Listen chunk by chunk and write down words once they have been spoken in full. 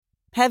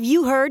Have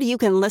you heard you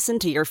can listen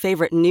to your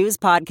favorite news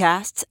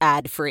podcasts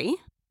ad-free?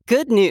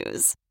 Good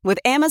news. With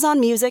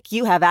Amazon Music,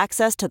 you have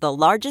access to the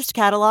largest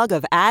catalog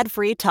of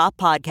ad-free top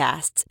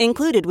podcasts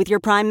included with your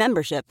Prime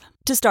membership.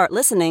 To start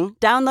listening,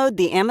 download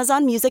the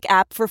Amazon Music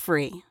app for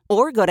free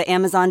or go to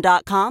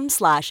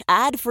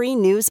amazon.com/ad-free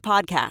news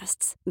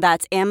podcasts.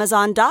 That's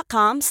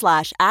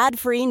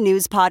amazon.com/ad-free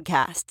news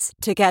podcasts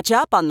to catch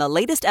up on the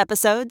latest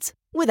episodes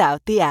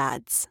without the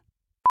ads.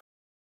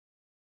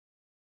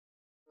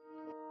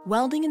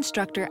 Welding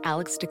instructor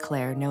Alex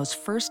DeClaire knows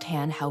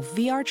firsthand how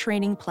VR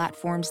training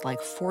platforms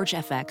like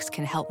ForgeFX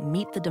can help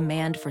meet the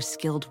demand for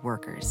skilled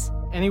workers.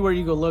 Anywhere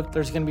you go look,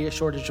 there's going to be a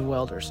shortage of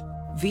welders.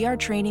 VR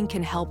training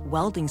can help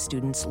welding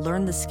students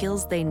learn the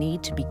skills they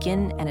need to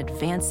begin and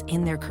advance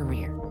in their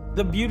career.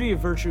 The beauty of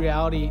virtual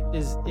reality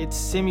is it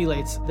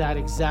simulates that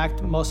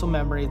exact muscle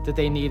memory that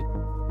they need.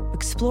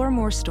 Explore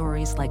more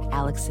stories like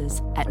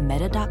Alex's at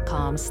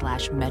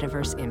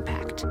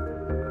meta.com/metaverseimpact.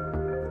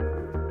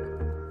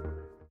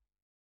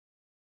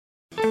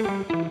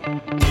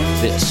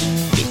 This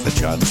is the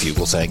John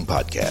Fugelsang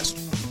Podcast.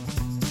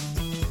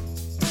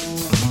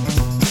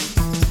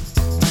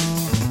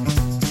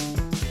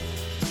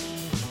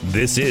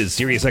 This is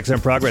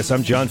SiriusXM Progress.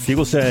 I'm John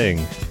Fugelsang.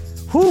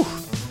 Whew.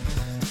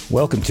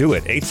 Welcome to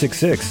it.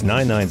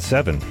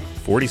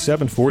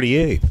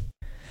 866-997-4748.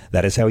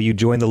 That is how you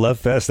join the Love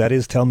Fest. That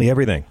is Tell Me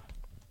Everything.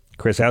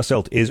 Chris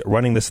Hauselt is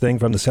running this thing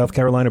from the South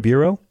Carolina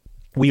Bureau.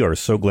 We are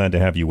so glad to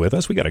have you with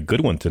us. We got a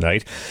good one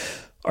tonight.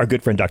 Our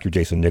good friend Dr.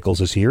 Jason Nichols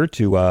is here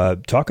to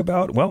talk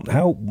about, well,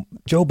 how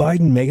Joe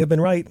Biden may have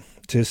been right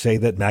to say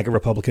that MAGA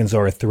Republicans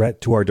are a threat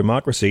to our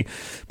democracy,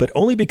 but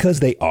only because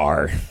they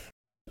are.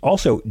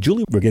 Also,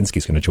 Julie Roginski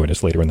is going to join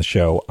us later in the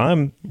show.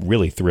 I'm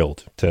really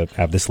thrilled to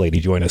have this lady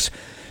join us.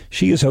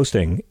 She is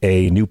hosting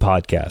a new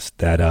podcast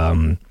that,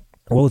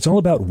 well, it's all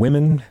about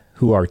women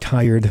who are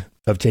tired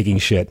of taking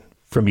shit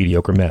from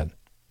mediocre men,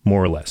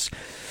 more or less.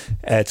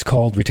 It's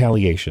called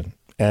Retaliation.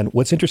 And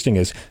what's interesting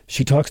is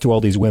she talks to all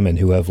these women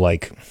who have,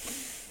 like,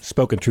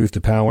 spoken truth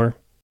to power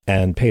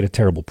and paid a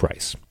terrible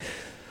price.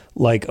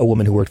 Like a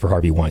woman who worked for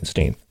Harvey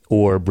Weinstein,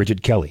 or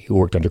Bridget Kelly, who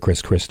worked under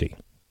Chris Christie.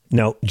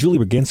 Now, Julie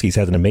Roginski's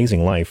had an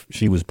amazing life.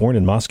 She was born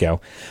in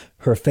Moscow.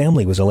 Her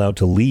family was allowed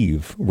to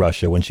leave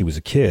Russia when she was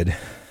a kid.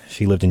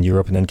 She lived in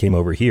Europe and then came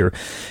over here.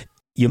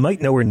 You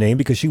might know her name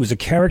because she was a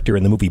character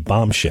in the movie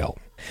Bombshell.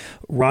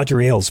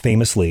 Roger Ailes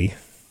famously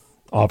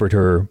offered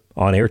her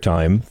on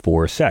airtime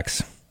for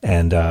sex.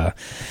 And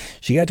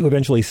she had to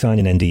eventually sign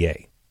an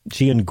NDA.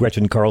 She and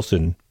Gretchen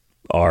Carlson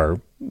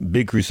are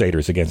big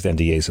crusaders against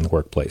NDAs in the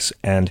workplace.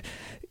 And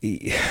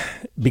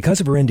because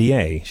of her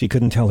NDA, she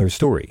couldn't tell her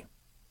story.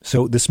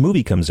 So this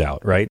movie comes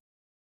out, right?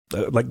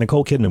 Like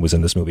Nicole Kidman was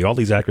in this movie. All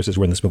these actresses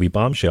were in this movie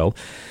Bombshell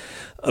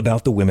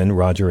about the women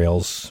Roger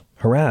Ailes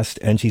harassed.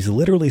 And she's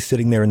literally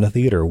sitting there in the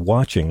theater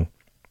watching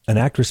an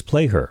actress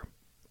play her,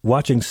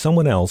 watching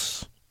someone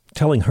else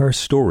telling her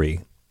story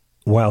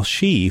while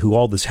she, who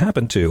all this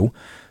happened to,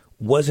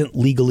 wasn't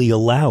legally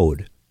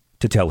allowed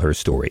to tell her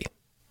story.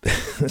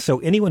 So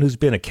anyone who's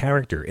been a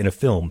character in a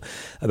film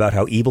about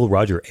how evil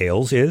Roger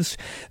Ailes is,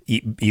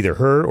 either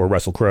her or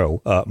Russell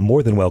Crowe,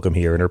 more than welcome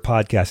here. And her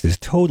podcast is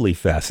totally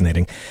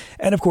fascinating.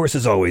 And of course,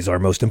 as always, our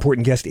most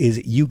important guest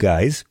is you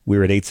guys.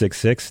 We're at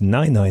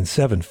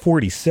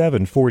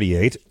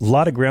 866-997-4748. A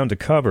lot of ground to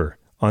cover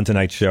on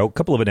tonight's show. A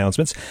couple of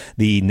announcements.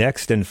 The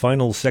next and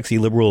final Sexy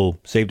Liberal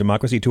Save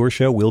Democracy Tour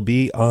show will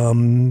be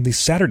the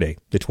Saturday,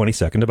 the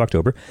 22nd of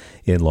October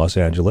in Los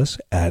Angeles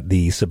at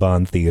the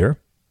Saban Theater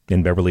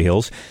in Beverly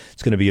Hills.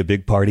 It's going to be a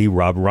big party.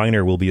 Rob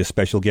Reiner will be a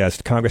special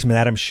guest. Congressman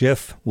Adam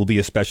Schiff will be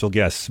a special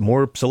guest.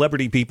 More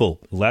celebrity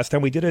people. Last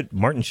time we did it,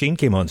 Martin Sheen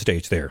came on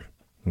stage there.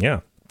 Yeah.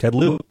 Ted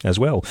Lieu as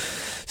well.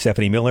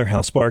 Stephanie Miller,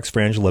 Hal Sparks,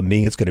 Frangela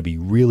Me. It's going to be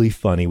really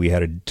funny. We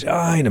had a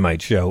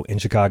dynamite show in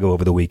Chicago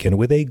over the weekend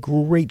with a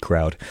great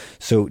crowd.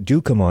 So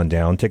do come on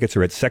down. Tickets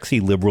are at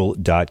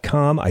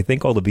sexyliberal.com. I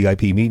think all the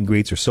VIP meet and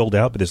greets are sold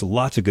out, but there's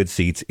lots of good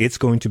seats. It's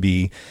going to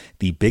be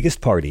the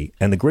biggest party.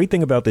 And the great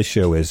thing about this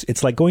show is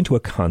it's like going to a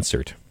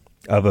concert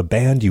of a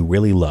band you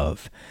really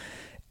love.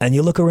 And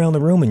you look around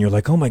the room and you're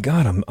like, oh my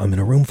God, I'm in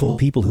a room full of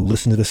people who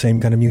listen to the same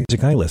kind of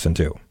music I listen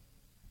to.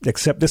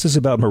 Except this is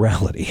about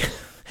morality.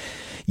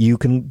 You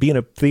can be in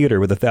a theater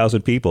with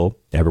 1,000 people,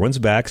 everyone's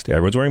vaxxed,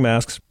 everyone's wearing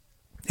masks,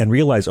 and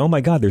realize, oh my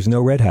God, there's no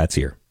red hats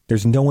here.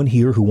 There's no one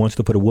here who wants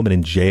to put a woman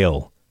in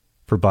jail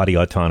for body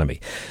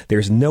autonomy.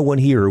 There's no one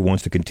here who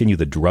wants to continue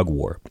the drug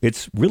war.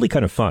 It's really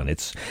kind of fun.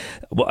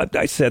 Well,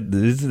 I said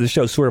the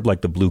show's sort of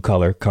like the blue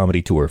collar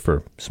comedy tour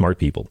for smart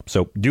people.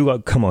 So do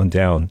come on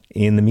down.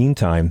 In the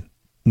meantime,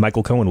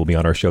 Michael Cohen will be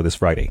on our show this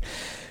Friday.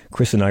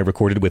 Chris and I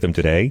recorded with him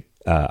today.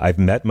 I've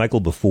met Michael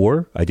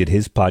before. I did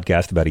his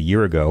podcast about a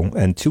year ago.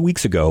 And 2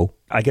 weeks ago,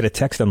 I get a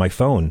text on my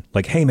phone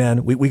like, hey,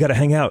 man, we got to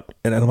hang out.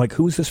 And I'm like,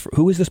 who is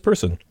this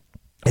person?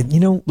 And, you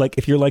know, like,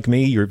 if you're like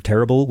me, you're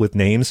terrible with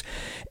names.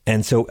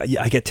 And so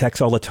I get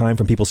texts all the time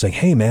from people saying,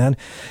 hey, man,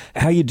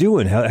 how you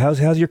doing?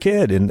 How's your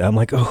kid? And I'm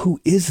like, oh, who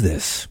is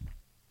this?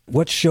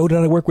 What show did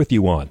I work with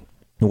you on?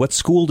 What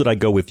school did I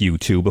go with you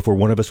to before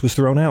one of us was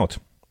thrown out?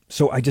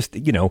 So I just,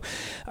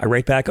 I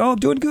write back, oh, I'm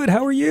doing good.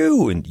 How are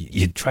you? And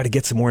you try to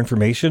get some more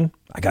information.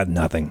 I got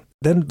nothing.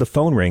 Then the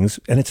phone rings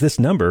and it's this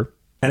number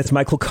and it's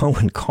Michael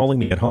Cohen calling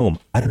me at home.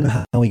 I don't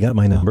know how he got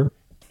my number.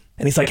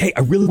 And he's like, hey,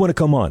 I really want to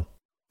come on. I'm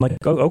like,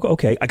 oh,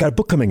 okay. I got a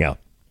book coming out.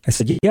 I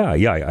said, yeah,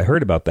 I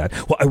heard about that.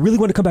 Well, I really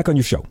want to come back on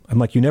your show. I'm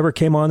like, you never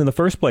came on in the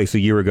first place a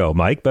year ago,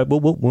 Mike, but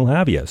we'll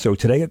have you. So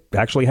today it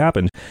actually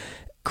happened.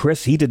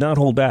 Chris, he did not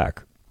hold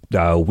back.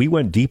 We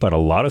went deep on a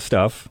lot of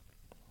stuff.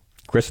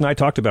 Chris and I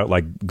talked about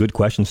good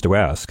questions to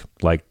ask,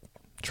 like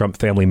Trump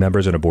family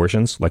members and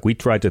abortions. We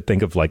tried to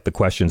think of the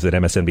questions that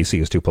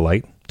MSNBC is too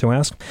polite to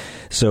ask.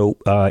 So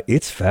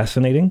it's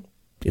fascinating.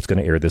 It's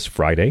going to air this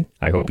Friday.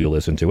 I hope you'll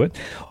listen to it.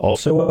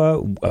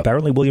 Also,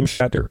 apparently William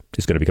Shatner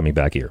is going to be coming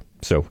back here.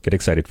 So get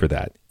excited for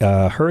that.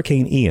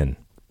 Hurricane Ian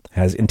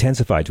has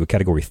intensified to a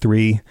Category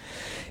 3.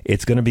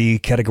 It's going to be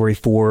Category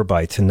 4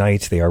 by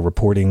tonight. They are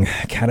reporting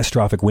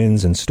catastrophic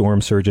winds and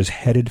storm surges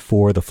headed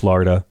for the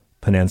Florida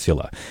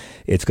Peninsula.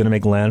 It's going to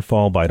make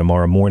landfall by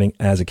tomorrow morning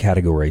as a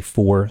Category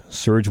 4.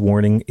 Surge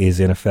warning is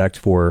in effect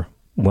for,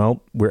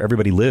 where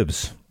everybody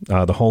lives.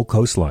 The whole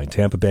coastline,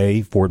 Tampa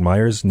Bay, Fort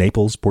Myers,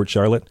 Naples, Port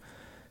Charlotte,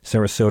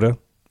 Sarasota,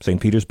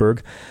 St.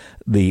 Petersburg.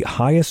 The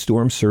highest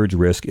storm surge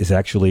risk is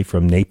actually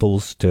from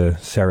Naples to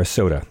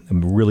Sarasota, a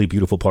really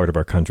beautiful part of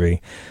our country.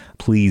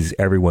 Please,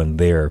 everyone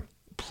there,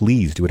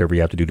 please do whatever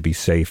you have to do to be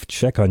safe.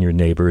 Check on your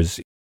neighbors.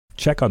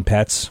 Check on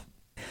pets.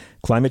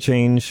 Climate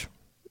change,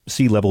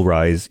 sea level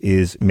rise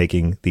is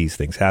making these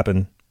things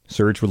happen.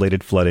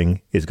 Surge-related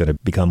flooding is going to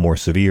become more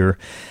severe.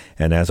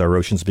 And as our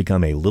oceans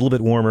become a little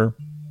bit warmer,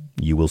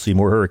 you will see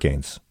more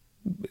hurricanes.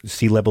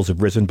 Sea levels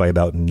have risen by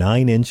about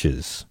 9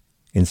 inches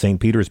in St.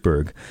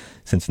 Petersburg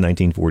since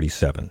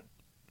 1947.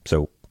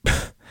 So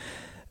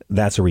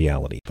that's a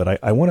reality.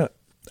 But I want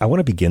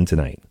to begin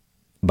tonight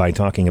by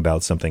talking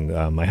about something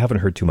I haven't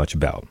heard too much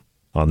about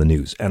on the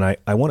news. And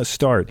I want to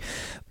start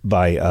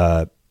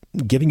by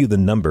giving you the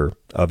number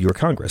of your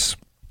Congress.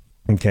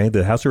 Okay,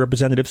 the House of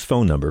Representatives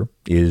phone number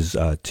is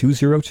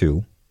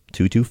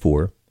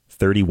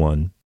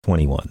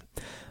 202-224-3121.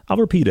 I'll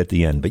repeat at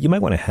the end, but you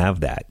might want to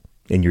have that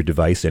in your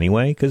device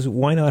anyway, because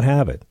why not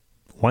have it?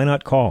 Why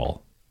not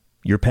call?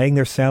 You're paying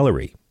their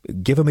salary.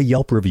 Give them a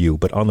Yelp review,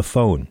 but on the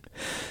phone.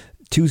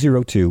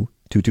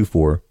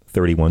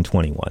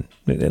 202-224-3121.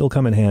 It'll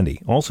come in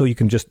handy. Also, you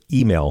can just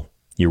email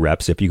your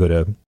reps if you go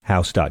to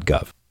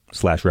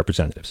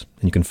house.gov/representatives.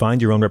 And you can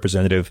find your own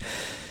representative,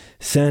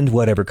 send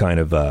whatever kind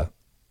of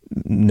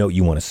note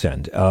you want to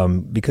send.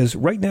 Because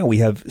right now we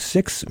have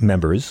 6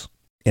 members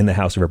in the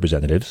House of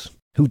Representatives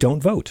who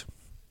don't vote.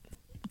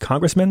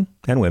 Congressmen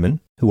and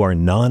women who are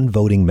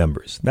non-voting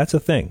members. That's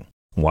a thing.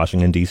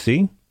 Washington,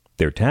 D.C.,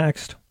 they're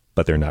taxed,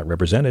 but they're not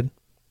represented.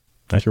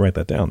 I should write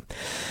that down.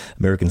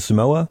 American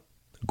Samoa,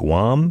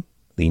 Guam,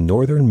 the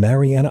Northern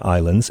Mariana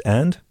Islands,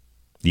 and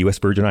the U.S.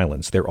 Virgin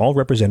Islands. They're all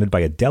represented by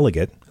a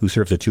delegate who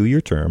serves a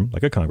 2-year term,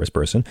 like a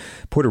congressperson.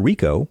 Puerto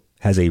Rico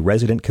has a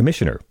resident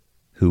commissioner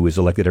who is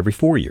elected every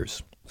 4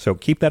 years. So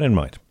keep that in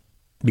mind,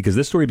 because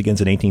this story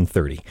begins in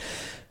 1830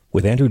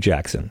 with Andrew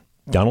Jackson,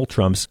 Donald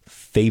Trump's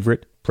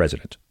favorite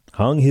president,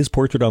 hung his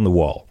portrait on the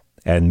wall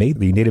and made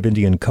the Native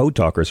Indian code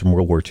talkers from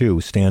World War II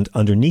stand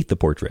underneath the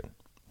portrait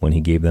when he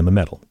gave them a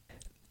medal.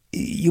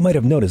 You might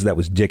have noticed that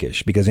was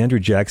dickish, because Andrew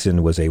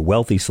Jackson was a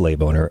wealthy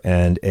slave owner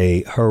and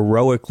a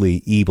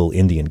heroically evil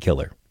Indian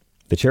killer.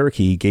 The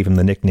Cherokee gave him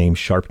the nickname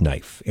Sharp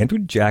Knife. Andrew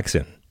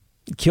Jackson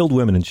killed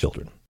women and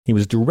children. He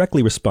was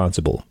directly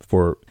responsible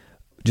for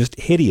just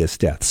hideous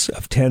deaths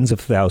of tens of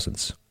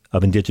thousands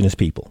of indigenous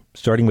people,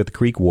 starting with the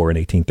Creek War in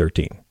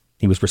 1813.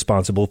 He was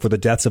responsible for the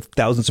deaths of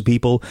thousands of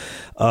people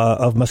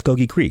of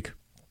Muskogee Creek.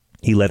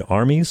 He led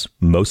armies,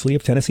 mostly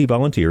of Tennessee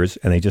volunteers,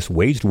 and they just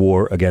waged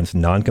war against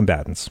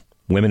non-combatants,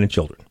 women and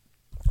children.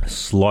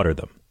 Slaughtered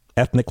them.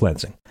 Ethnic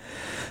cleansing.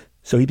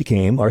 So he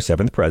became our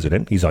 7th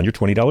president. He's on your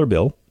 $20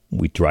 bill.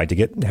 We tried to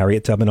get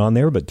Harriet Tubman on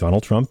there, but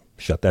Donald Trump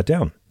shut that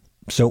down.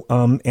 So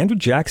Andrew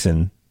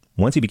Jackson,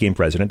 once he became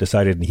president,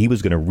 decided he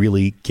was going to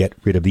really get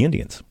rid of the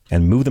Indians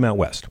and move them out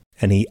west.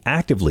 And he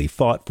actively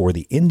fought for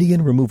the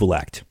Indian Removal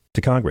Act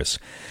to Congress.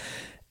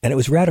 And it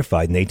was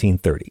ratified in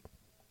 1830.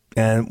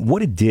 And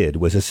what it did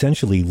was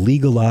essentially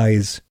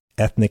legalize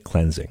ethnic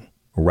cleansing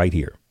right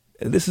here.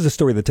 This is a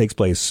story that takes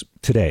place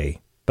today,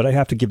 but I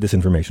have to give this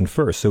information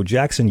first. So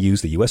Jackson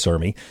used the U.S.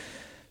 Army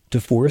to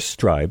force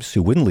tribes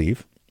who wouldn't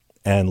leave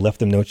and left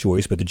them no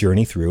choice but to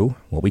journey through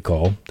what we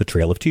call the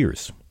Trail of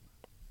Tears.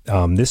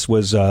 This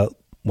was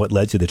what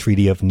led to the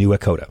Treaty of New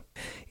Echota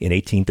in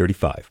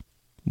 1835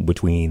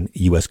 between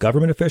U.S.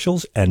 government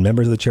officials and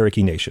members of the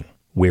Cherokee Nation,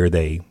 where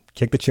they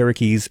kicked the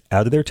Cherokees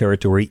out of their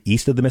territory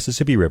east of the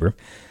Mississippi River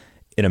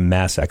in a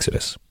mass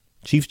exodus.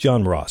 Chief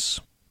John Ross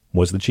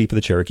was the chief of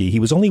the Cherokee. He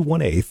was only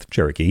 1/8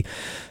 Cherokee,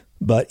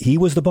 but he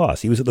was the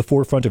boss. He was at the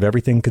forefront of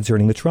everything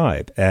concerning the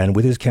tribe. And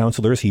with his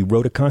counselors, he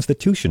wrote a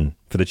constitution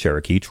for the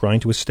Cherokee, trying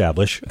to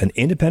establish an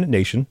independent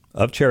nation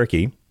of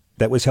Cherokee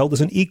that was held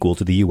as an equal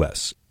to the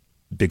U.S.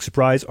 Big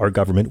surprise, our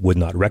government would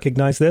not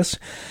recognize this,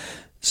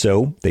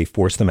 so they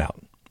forced them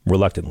out,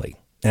 reluctantly.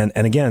 And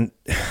again,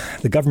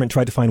 the government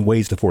tried to find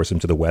ways to force them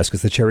to the West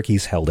because the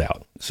Cherokees held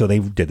out. So they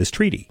did this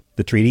treaty,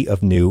 the Treaty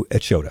of New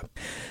Echota.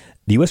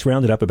 The U.S.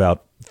 rounded up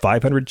about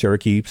 500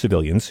 Cherokee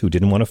civilians who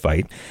didn't want to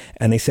fight,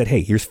 and they said,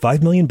 hey, here's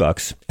 $5 million,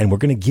 and we're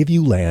going to give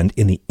you land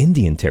in the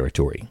Indian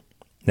Territory.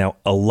 Now,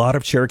 a lot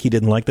of Cherokee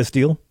didn't like this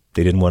deal.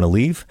 They didn't want to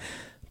leave,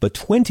 but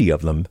 20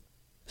 of them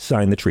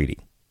signed the treaty.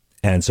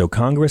 And so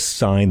Congress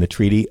signed the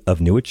Treaty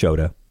of New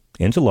Echota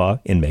into law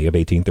in May of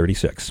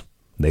 1836.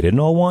 They didn't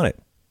all want it,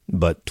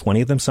 but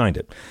 20 of them signed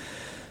it.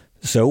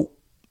 So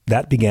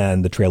that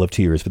began the Trail of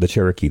Tears for the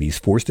Cherokee, these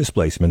forced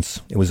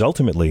displacements. It was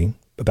ultimately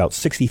about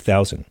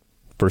 60,000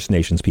 First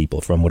Nations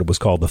people from what was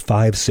called the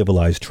 5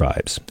 civilized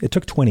tribes. It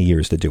took 20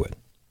 years to do it.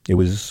 It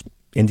was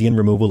Indian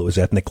removal. It was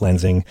ethnic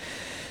cleansing.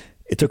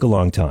 It took a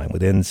long time.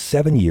 Within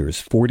 7 years,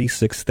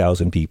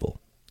 46,000 people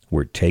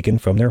were taken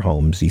from their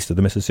homes east of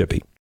the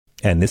Mississippi.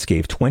 And this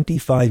gave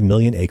 25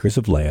 million acres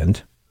of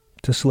land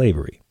to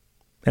slavery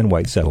and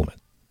white settlement,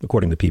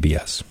 according to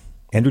PBS.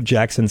 Andrew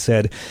Jackson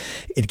said,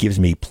 "It gives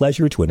me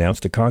pleasure to announce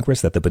to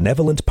Congress that the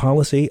benevolent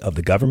policy of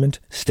the government,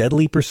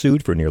 steadily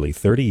pursued for nearly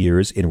 30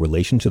 years in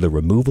relation to the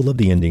removal of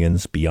the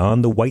Indians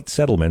beyond the white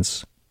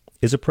settlements,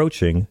 is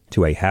approaching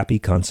to a happy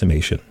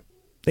consummation."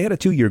 They had a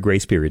 2-year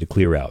grace period to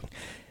clear out.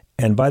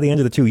 And by the end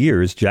of the 2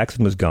 years,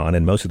 Jackson was gone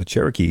and most of the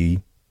Cherokee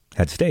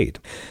had stayed.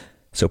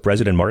 So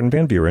President Martin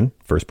Van Buren,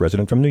 first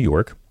president from New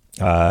York,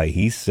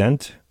 he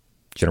sent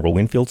General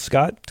Winfield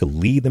Scott to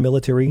lead the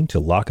military to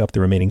lock up the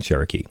remaining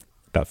Cherokee.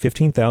 About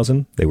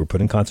 15,000, they were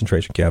put in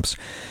concentration camps,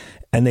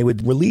 and they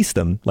would release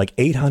them like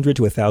 800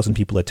 to 1,000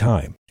 people at a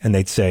time. And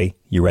they'd say,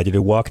 "You ready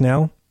to walk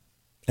now?"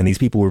 And these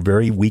people were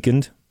very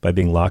weakened by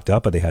being locked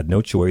up, but they had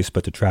no choice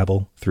but to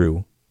travel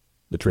through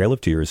the Trail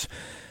of Tears,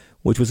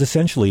 which was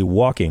essentially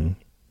walking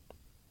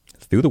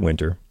through the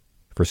winter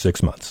for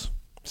 6 months,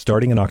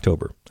 starting in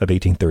October of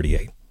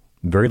 1838.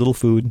 Very little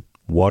food,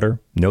 water,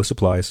 no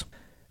supplies.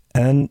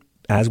 And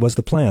as was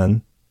the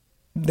plan,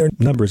 their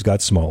numbers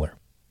got smaller.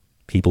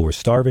 People were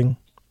starving,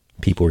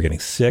 people were getting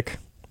sick,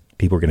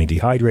 people were getting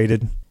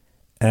dehydrated,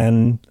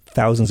 and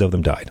thousands of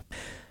them died.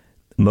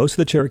 Most of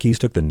the Cherokees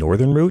took the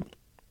northern route.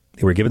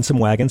 They were given some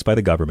wagons by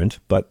the government,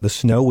 but the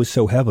snow was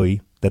so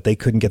heavy that they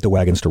couldn't get the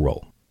wagons to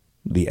roll.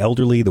 The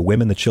elderly, the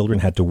women, the children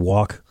had to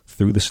walk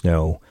through the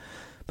snow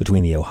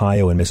between the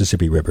Ohio and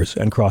Mississippi rivers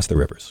and cross the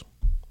rivers.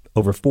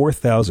 Over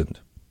 4,000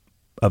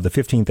 of the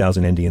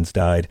 15,000 Indians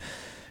died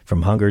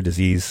from hunger,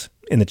 disease.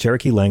 In the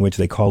Cherokee language,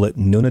 they call it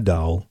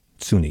Nunadal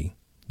Tsuni,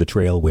 the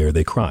trail where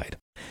they cried.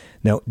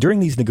 Now, during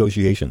these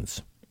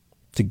negotiations,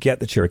 to get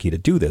the Cherokee to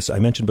do this, I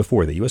mentioned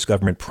before, the U.S.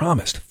 government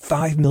promised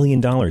 $5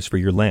 million for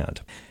your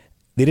land.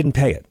 They didn't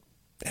pay it.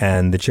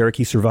 And the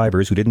Cherokee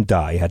survivors who didn't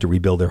die had to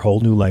rebuild their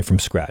whole new life from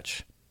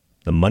scratch.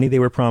 The money they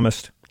were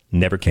promised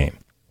never came.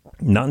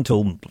 Not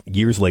until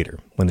years later,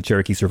 when the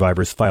Cherokee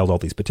survivors filed all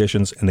these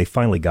petitions, and they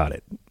finally got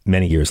it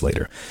many years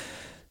later.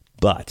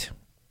 But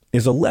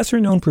there's a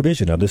lesser-known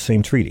provision of this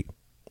same treaty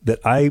that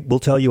I will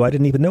tell you I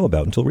didn't even know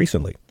about until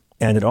recently.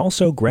 And it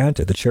also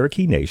granted the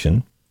Cherokee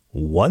Nation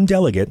one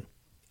delegate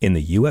in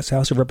the U.S.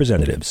 House of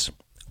Representatives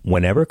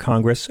whenever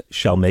Congress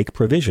shall make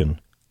provision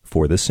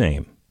for the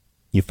same.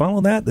 You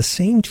follow that? The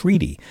same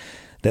treaty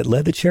that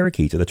led the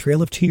Cherokee to the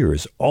Trail of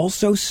Tears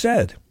also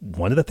said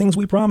one of the things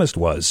we promised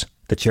was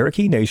the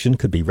Cherokee Nation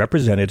could be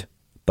represented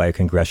by a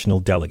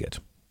congressional delegate.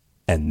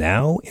 And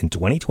now, in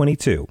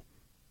 2022,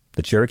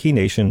 the Cherokee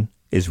Nation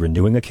is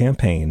renewing a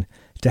campaign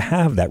to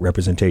have that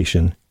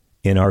representation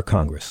in our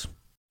Congress.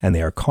 And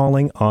they are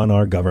calling on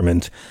our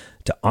government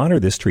to honor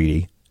this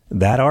treaty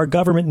that our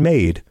government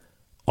made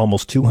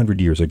almost 200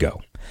 years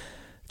ago.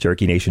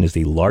 Cherokee Nation is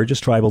the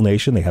largest tribal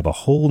nation. They have a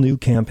whole new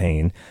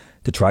campaign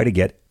to try to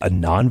get a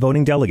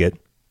non-voting delegate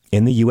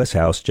in the U.S.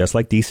 House, just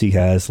like D.C.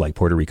 has, like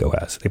Puerto Rico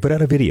has. They put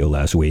out a video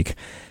last week,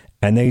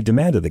 and they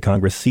demanded that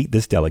Congress seat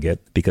this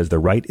delegate because the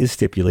right is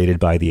stipulated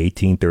by the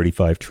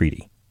 1835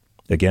 treaty.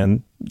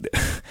 Again,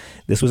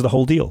 this was the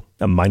whole deal.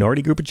 A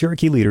minority group of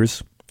Cherokee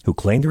leaders who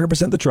claimed to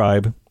represent the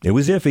tribe. It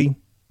was iffy,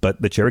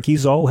 but the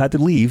Cherokees all had to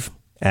leave,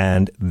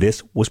 and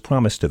this was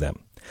promised to them.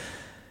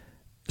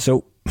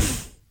 So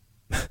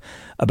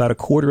about a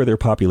quarter of their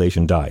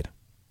population died.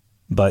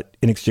 But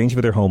in exchange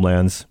for their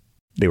homelands,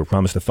 they were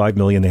promised the $5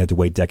 million they had to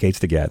wait decades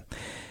to get.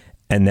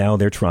 And now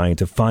they're trying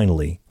to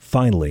finally,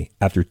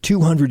 after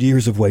 200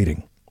 years of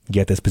waiting,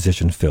 get this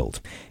position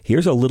filled.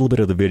 Here's a little bit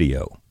of the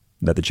video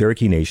that the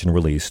Cherokee Nation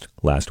released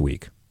last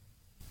week.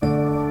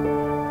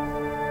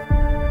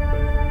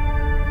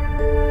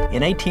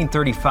 In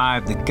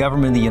 1835, the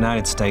government of the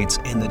United States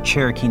and the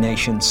Cherokee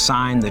Nation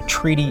signed the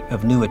Treaty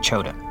of New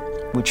Echota,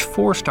 which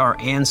forced our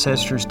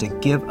ancestors to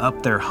give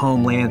up their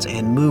homelands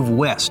and move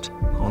west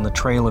on the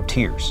Trail of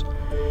Tears.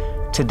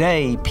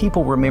 Today,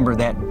 people remember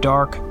that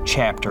dark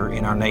chapter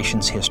in our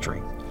nation's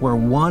history, where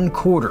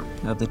 1/4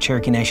 of the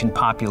Cherokee Nation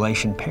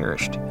population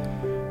perished.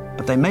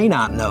 But they may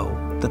not know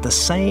that the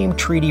same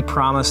treaty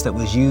promise that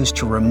was used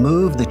to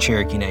remove the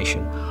Cherokee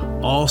Nation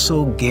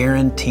also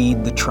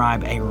guaranteed the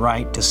tribe a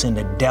right to send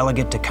a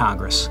delegate to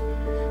Congress.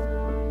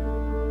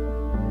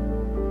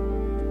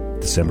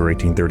 December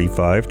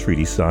 1835,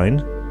 treaty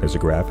signed. There's a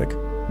graphic.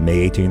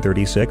 May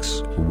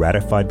 1836,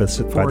 ratified by the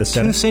Senate. For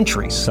 2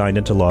 centuries, signed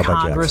into law by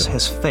Jackson. Congress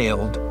has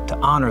failed to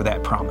honor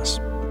that promise.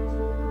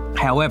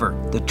 However,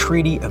 the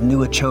Treaty of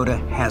New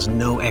Echota has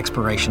no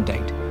expiration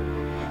date.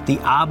 The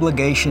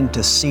obligation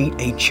to seat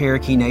a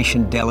Cherokee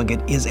Nation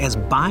delegate is as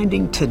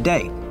binding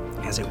today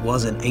as it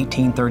was in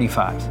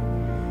 1835.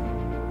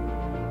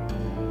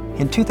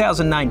 In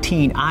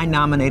 2019, I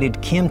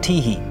nominated Kim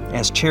Teehee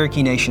as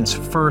Cherokee Nation's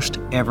first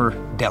ever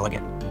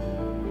delegate.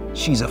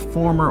 She's a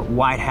former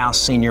White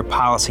House senior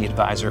policy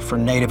advisor for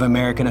Native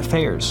American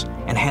affairs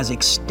and has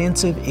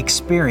extensive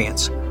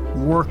experience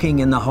working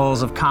in the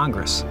halls of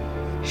Congress.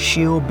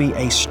 She'll be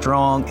a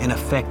strong and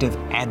effective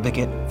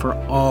advocate for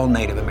all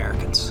Native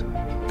Americans.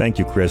 Thank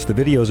you, Chris. The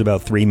video is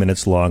about 3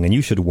 minutes long, and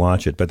you should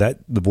watch it. But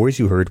the voice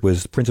you heard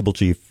was Principal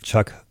Chief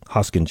Chuck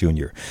Hoskin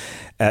Jr.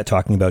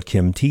 Talking about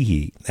Kim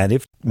Teehee. And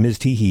if Ms.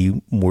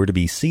 Teehee were to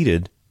be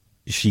seated,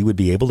 she would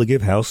be able to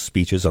give House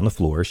speeches on the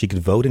floor. She could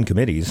vote in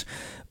committees,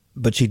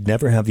 but she'd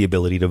never have the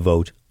ability to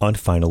vote on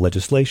final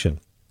legislation.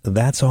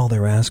 That's all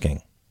they're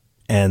asking.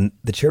 And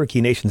the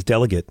Cherokee Nation's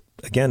delegate,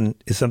 again,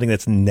 is something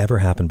that's never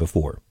happened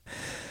before.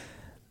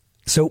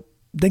 So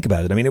think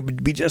about it. I mean, it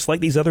would be just like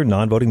these other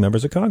non-voting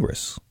members of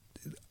Congress.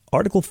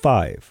 Article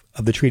 5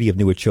 of the Treaty of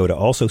New Echota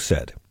also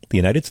said, the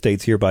United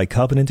States hereby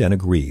covenant and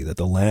agree that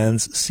the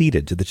lands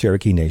ceded to the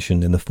Cherokee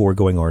Nation in the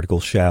foregoing article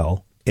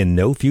shall, in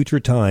no future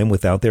time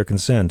without their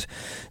consent,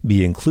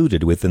 be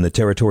included within the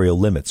territorial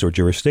limits or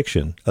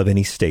jurisdiction of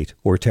any state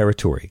or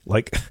territory.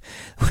 Like,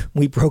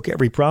 we broke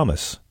every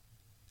promise.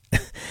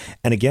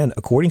 And again,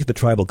 according to the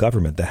tribal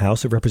government, the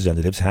House of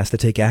Representatives has to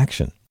take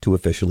action to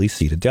officially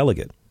seat a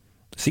delegate.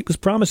 The seat was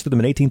promised to them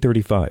in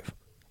 1835,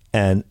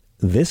 and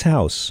this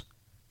House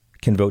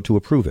can vote to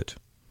approve it.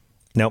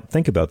 Now,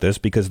 think about this,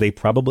 because they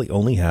probably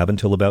only have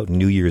until about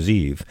New Year's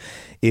Eve,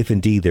 if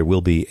indeed there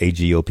will be a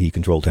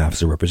GOP-controlled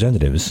House of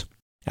Representatives,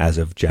 as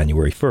of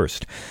January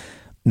 1st.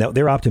 Now,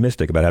 they're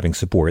optimistic about having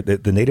support.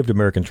 The Native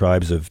American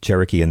tribes of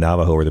Cherokee and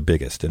Navajo are the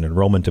biggest, an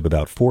enrollment of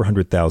about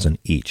 400,000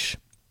 each.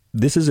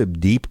 This is a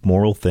deep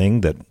moral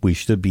thing that we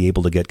should be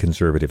able to get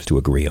conservatives to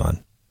agree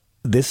on.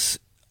 This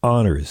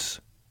honors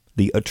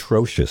the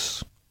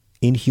atrocious,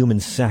 inhuman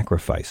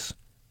sacrifice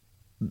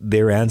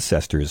their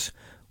ancestors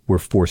were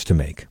forced to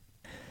make.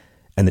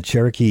 And the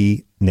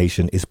Cherokee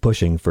Nation is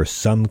pushing for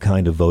some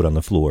kind of vote on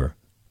the floor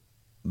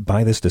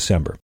by this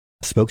December.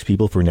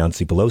 Spokespeople for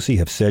Nancy Pelosi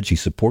have said she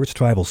supports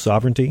tribal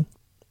sovereignty.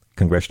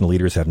 Congressional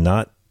leaders have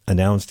not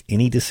announced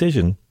any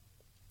decision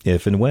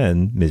if and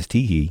when Ms.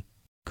 Teehee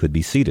could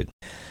be seated.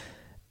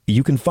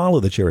 You can follow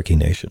the Cherokee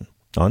Nation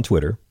on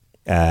Twitter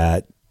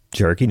at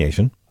Cherokee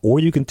Nation, or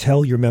you can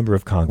tell your member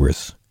of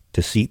Congress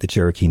to seat the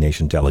Cherokee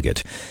Nation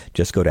delegate.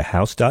 Just go to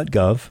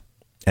house.gov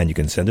and you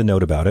can send a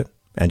note about it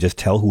and just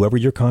tell whoever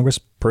your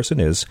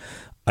congressperson is,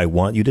 I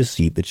want you to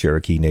seat the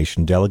Cherokee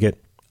Nation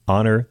delegate.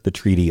 Honor the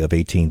Treaty of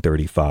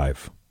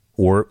 1835.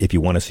 Or if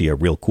you want to see a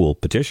real cool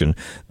petition,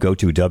 go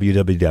to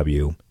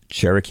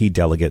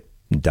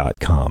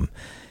www.cherokeedelegate.com.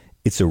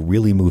 It's a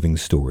really moving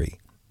story,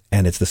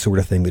 and it's the sort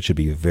of thing that should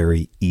be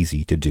very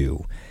easy to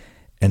do.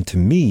 And to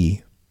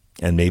me,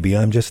 and maybe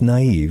I'm just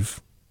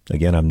naive,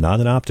 again, I'm not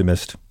an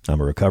optimist,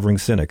 I'm a recovering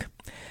cynic,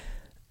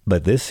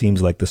 but this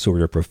seems like the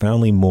sort of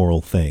profoundly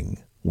moral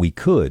thing. We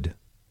could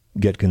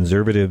get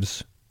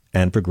conservatives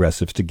and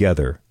progressives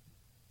together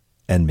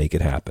and make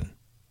it happen.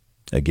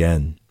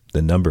 Again,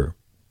 the number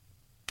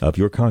of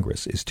your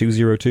Congress is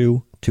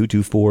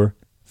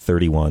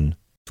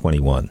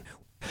 202-224-3121.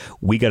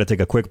 We got to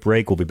take a quick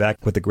break. We'll be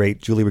back with the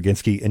great Julie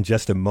Roginski in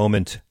just a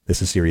moment.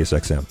 This is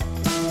SiriusXM.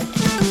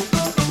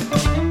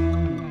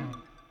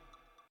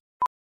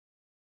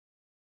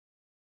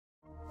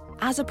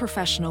 As a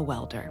professional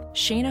welder,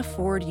 Shayna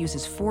Ford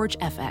uses Forge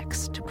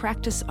FX to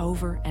practice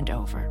over and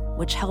over,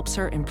 which helps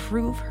her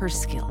improve her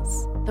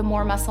skills. The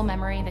more muscle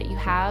memory that you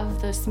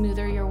have, the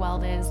smoother your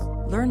weld is.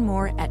 Learn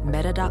more at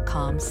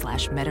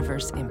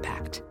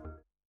meta.com/metaverseimpact.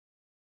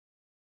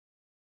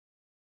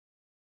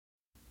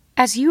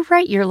 As you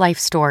write your life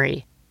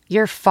story,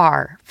 you're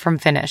far from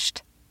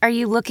finished. Are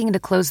you looking to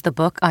close the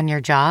book on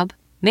your job?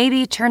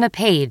 Maybe turn a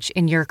page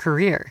in your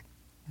career?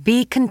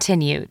 Be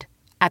continued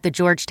at the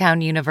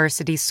Georgetown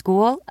University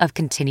School of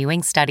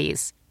Continuing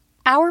Studies.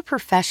 Our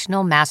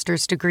professional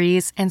master's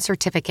degrees and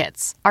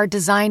certificates are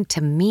designed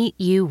to meet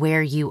you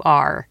where you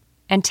are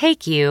and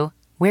take you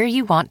where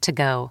you want to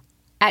go.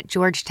 At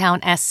Georgetown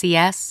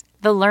SCS,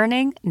 the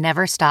learning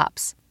never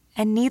stops,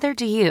 and neither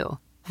do you.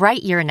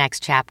 Write your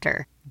next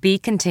chapter. Be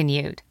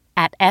continued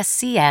at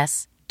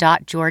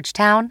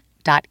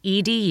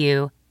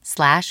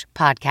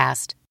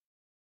scs.georgetown.edu/podcast.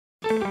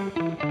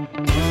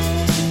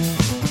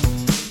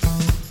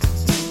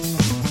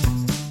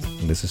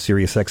 This is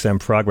SiriusXM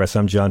Progress.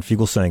 I'm John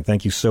Fugelsang.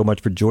 Thank you so much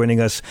for joining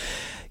us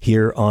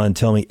here on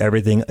Tell Me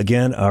Everything.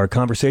 Again, our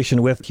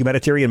conversation with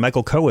humanitarian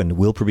Michael Cohen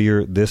will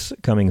premiere this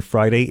coming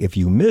Friday. If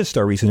you missed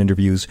our recent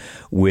interviews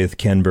with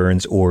Ken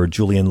Burns or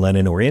Julian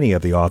Lennon or any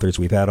of the authors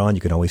we've had on,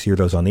 you can always hear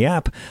those on the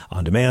app,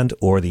 on demand,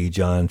 or the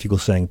John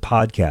Fugelsang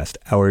podcast.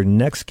 Our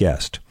next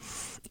guest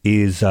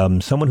is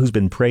someone who's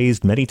been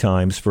praised many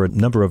times for a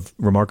number of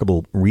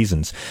remarkable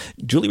reasons.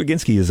 Julie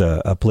Roginski is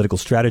a political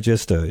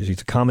strategist.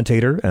 She's a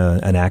commentator,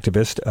 an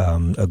activist,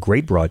 a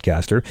great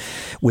broadcaster.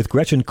 With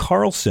Gretchen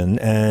Carlson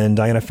and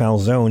Diana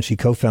Falzone, she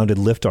co-founded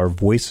Lift Our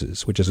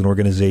Voices, which is an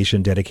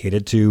organization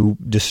dedicated to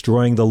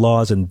destroying the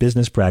laws and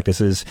business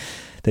practices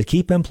that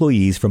keep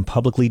employees from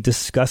publicly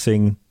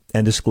discussing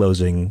and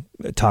disclosing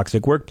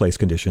toxic workplace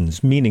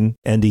conditions, meaning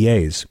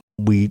NDAs.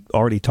 We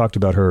already talked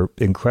about her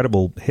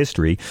incredible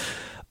history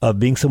of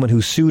being someone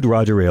who sued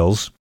Roger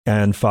Ailes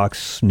and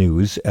Fox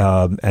News,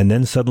 and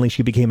then suddenly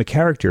she became a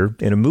character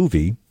in a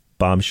movie,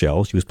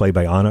 Bombshell. She was played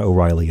by Anna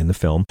O'Reilly in the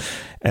film,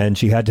 and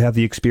she had to have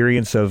the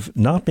experience of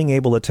not being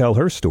able to tell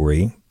her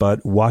story,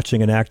 but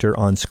watching an actor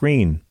on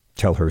screen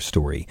tell her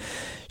story.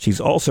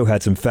 She's also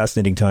had some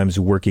fascinating times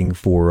working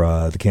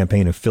for the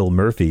campaign of Phil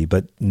Murphy,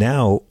 but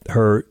now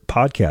her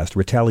podcast,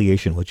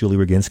 Retaliation with Julie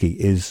Roginski,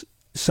 is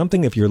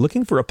something, if you're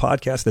looking for a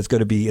podcast that's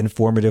going to be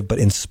informative but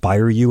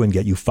inspire you and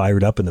get you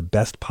fired up in the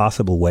best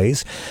possible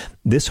ways,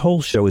 this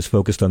whole show is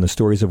focused on the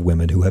stories of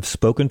women who have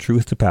spoken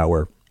truth to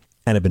power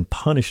and have been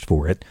punished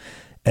for it.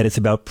 And it's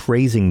about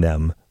praising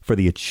them for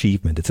the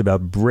achievement. It's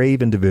about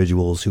brave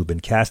individuals who've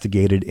been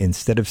castigated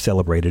instead of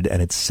celebrated,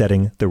 and it's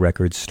setting the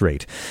record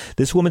straight.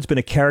 This woman's been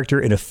a character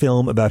in a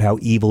film about how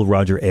evil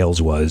Roger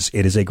Ailes was.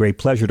 It is a great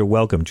pleasure to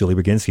welcome Julie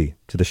Roginski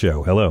to the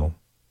show. Hello.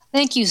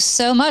 Thank you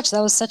so much.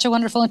 That was such a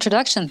wonderful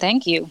introduction.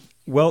 Thank you.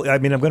 Well, I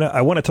mean,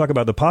 I want to talk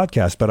about the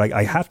podcast, but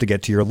I have to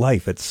get to your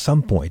life at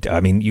some point. I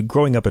mean, you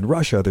growing up in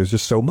Russia, there's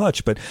just so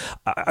much, but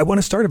I want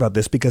to start about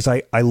this because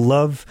I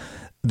love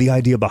the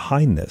idea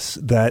behind this,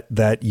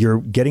 that you're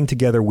getting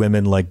together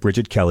women like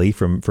Bridget Kelly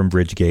from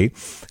Bridgegate,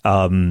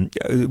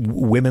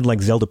 women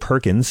like Zelda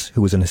Perkins,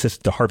 who was an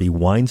assistant to Harvey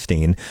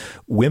Weinstein,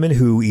 women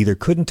who either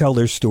couldn't tell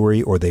their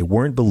story or they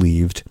weren't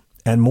believed,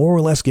 and more or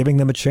less giving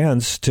them a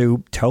chance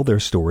to tell their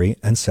story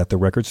and set the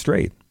record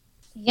straight.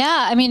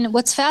 Yeah, I mean,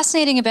 what's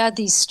fascinating about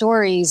these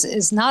stories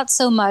is not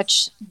so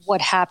much what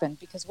happened,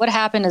 because what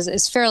happened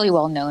is fairly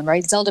well known,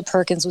 right? Zelda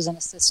Perkins was an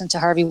assistant to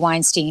Harvey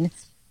Weinstein,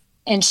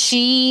 and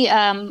she,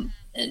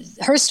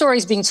 her story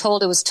is being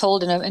told. It was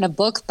told in a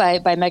book by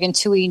Megan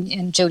Twohey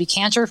and Jodi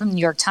Kantor from the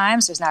New York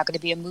Times. There's now going to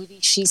be a movie,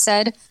 she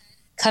said,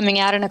 coming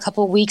out in a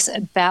couple of weeks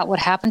about what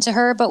happened to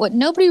her. But what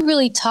nobody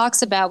really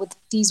talks about with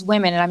these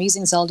women, and I'm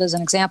using Zelda as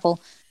an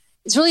example,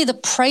 is really the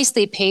price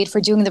they paid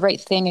for doing the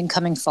right thing and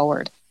coming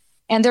forward.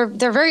 And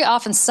they're very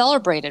often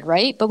celebrated,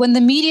 right? But when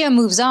the media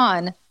moves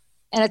on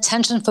and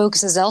attention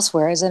focuses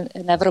elsewhere, as it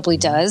inevitably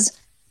does,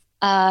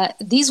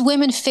 these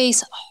women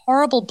face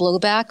horrible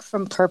blowback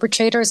from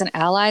perpetrators and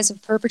allies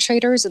of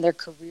perpetrators, and their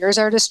careers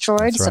are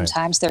destroyed. That's right.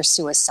 Sometimes they're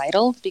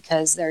suicidal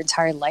because their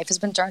entire life has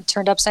been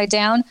turned upside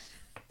down.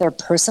 Their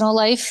personal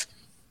life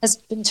has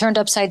been turned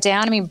upside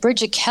down. I mean,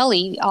 Bridget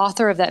Kelly,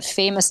 author of that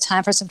famous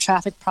Time for Some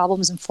Traffic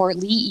Problems in Fort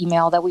Lee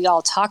email that we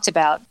all talked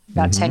about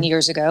 10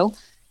 years ago.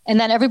 And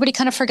then everybody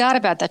kind of forgot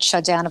about that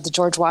shutdown of the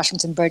George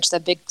Washington Bridge,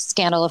 that big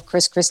scandal of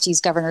Chris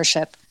Christie's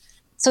governorship.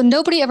 So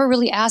nobody ever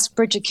really asked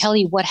Bridget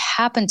Kelly what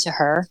happened to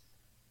her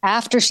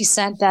after she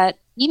sent that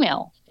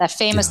email, that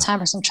famous Time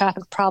for Some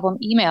Traffic Problem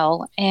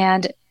email.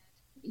 And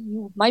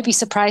you might be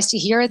surprised to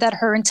hear that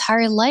her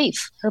entire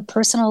life, her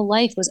personal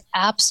life, was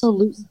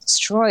absolutely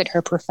destroyed.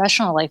 Her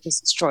professional life was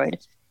destroyed.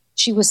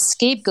 She was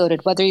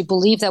scapegoated, whether you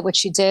believe that what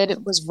she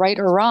did was right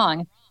or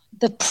wrong.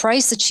 The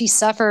price that she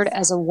suffered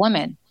as a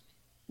woman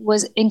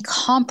was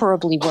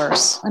incomparably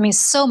worse. I mean,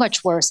 so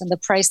much worse than the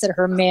price that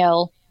her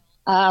male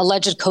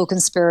alleged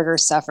co-conspirator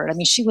suffered. I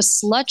mean, she was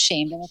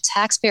slut-shamed in a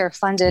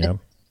taxpayer-funded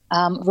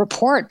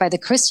report by the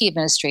Christie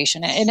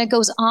administration. And it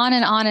goes on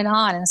and on and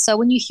on. And so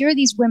when you hear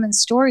these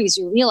women's stories,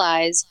 you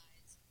realize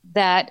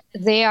that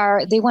they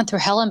went through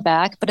hell and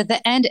back. But at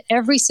the end,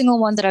 every single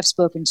one that I've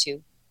spoken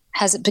to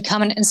has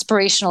become an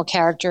inspirational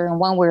character in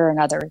one way or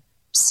another,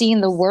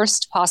 seeing the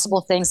worst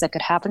possible things that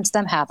could happen to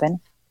them happen.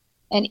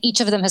 And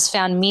each of them has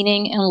found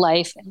meaning in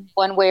life in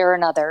one way or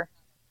another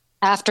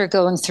after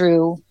going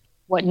through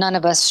what none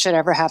of us should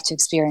ever have to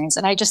experience.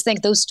 And I just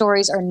think those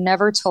stories are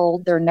never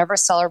told. They're never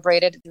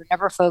celebrated. They're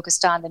never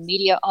focused on. The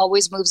media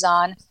always moves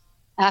on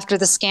after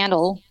the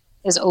scandal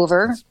is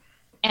over.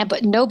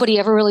 But nobody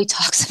ever really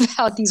talks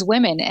about these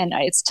women. And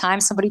it's time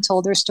somebody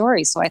told their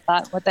story. So I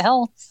thought, what the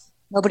hell?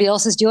 Nobody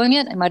else is doing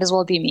it. It might as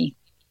well be me.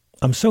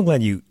 I'm so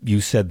glad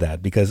you said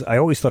that, because I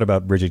always thought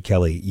about Bridget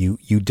Kelly.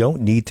 You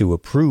don't need to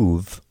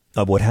approve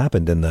of what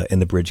happened in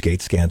the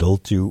Bridgegate scandal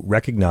to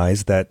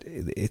recognize that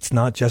it's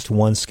not just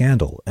one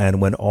scandal.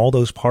 And when all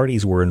those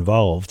parties were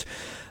involved,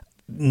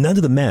 none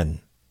of the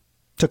men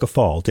took a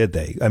fall, did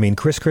they? I mean,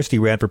 Chris Christie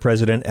ran for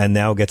president and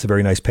now gets a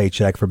very nice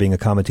paycheck for being a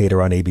commentator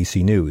on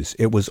ABC News.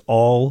 It was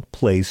all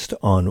placed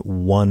on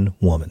one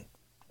woman.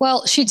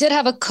 Well, she did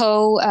have a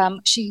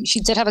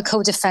she did have a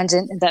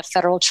co-defendant in that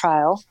federal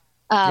trial.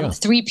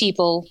 Three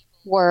people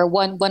were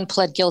one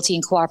pled guilty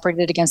and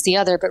cooperated against the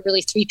other, but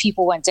really three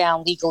people went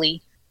down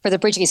legally for the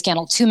Bridgegate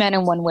scandal, 2 men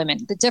and 1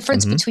 woman. The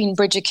difference between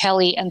Bridget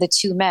Kelly and the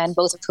 2 men,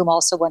 both of whom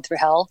also went through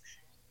hell,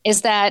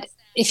 is that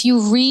if you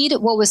read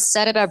what was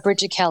said about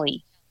Bridget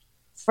Kelly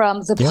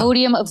from the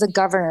podium of the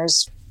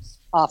governor's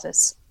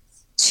office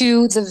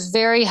to the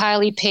very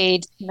highly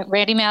paid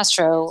Randy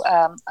Mastro,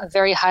 a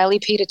very highly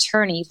paid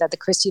attorney that the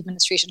Christie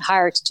administration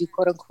hired to do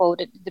quote unquote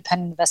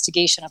independent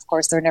investigation. Of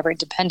course, they're never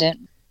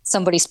independent.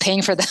 Somebody's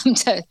paying for them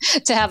to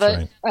have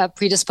a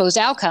predisposed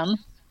outcome.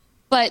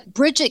 But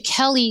Bridget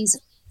Kelly's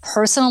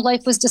personal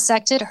life was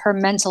dissected. Her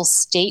mental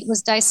state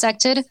was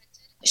dissected.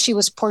 She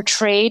was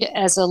portrayed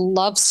as a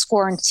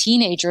love-scorned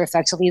teenager,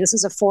 effectively. This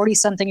is a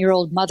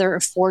 40-something-year-old mother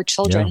of 4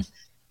 children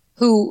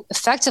who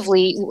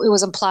effectively, it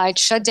was implied,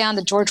 shut down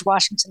the George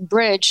Washington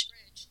Bridge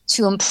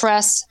to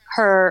impress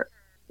her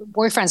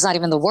boyfriend's not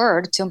even the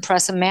word, to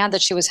impress a man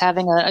that she was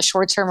having a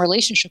short-term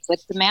relationship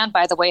with. The man,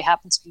 by the way,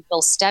 happens to be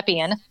Bill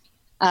Stepien,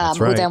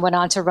 who then went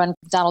on to run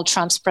Donald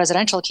Trump's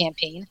presidential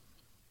campaign.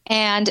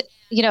 And,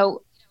 he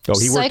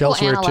worked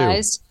elsewhere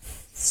too.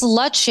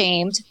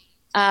 Slut-shamed,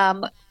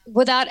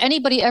 without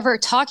anybody ever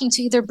talking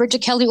to either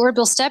Bridget Kelly or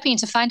Bill Stepien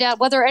to find out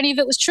whether any of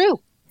it was true.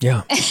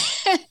 Yeah.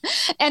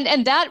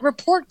 and that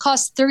report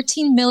cost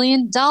 $13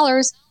 million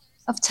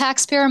of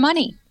taxpayer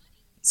money.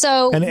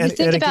 So you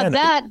think about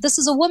that. This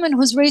is a woman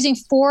who's raising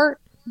 4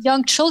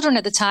 young children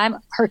at the time.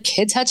 Her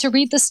kids had to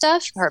read this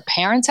stuff. Her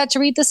parents had to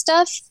read this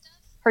stuff.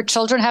 Her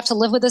children have to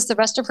live with this the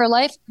rest of her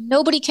life.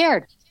 Nobody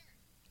cared.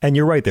 And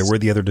you're right, there were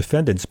the other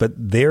defendants, but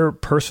their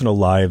personal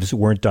lives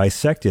weren't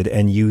dissected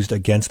and used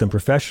against them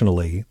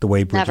professionally the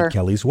way Bridget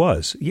Kelly's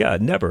was. Yeah,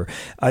 never.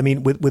 I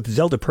mean, with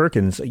Zelda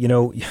Perkins,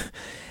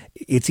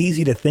 it's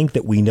easy to think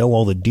that we know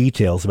all the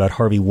details about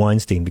Harvey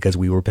Weinstein because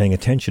we were paying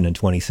attention in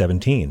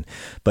 2017.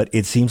 But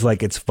it seems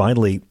like it's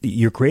finally,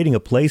 you're creating a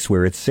place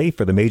where it's safe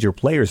for the major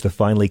players to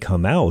finally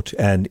come out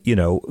and,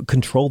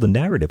 control the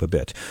narrative a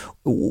bit.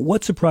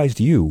 What surprised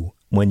you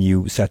when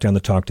you sat down to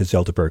talk to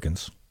Zelda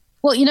Perkins?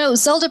 Well,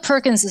 Zelda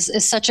Perkins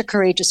is such a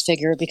courageous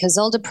figure because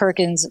Zelda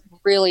Perkins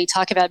really,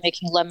 talk about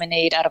making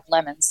lemonade out of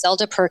lemons.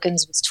 Zelda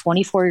Perkins was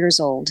 24 years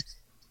old,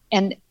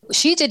 and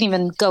she didn't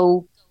even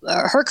go,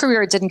 her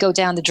career didn't go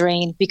down the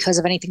drain because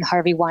of anything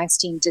Harvey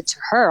Weinstein did to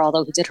her,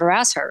 although he did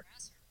harass her.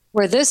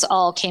 Where this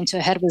all came to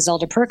a head with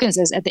Zelda Perkins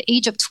is at the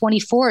age of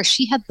 24,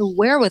 she had the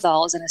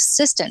wherewithal as an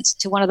assistant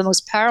to one of the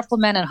most powerful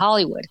men in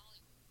Hollywood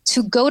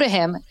to go to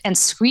him and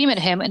scream at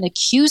him and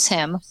accuse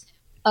him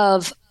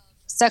of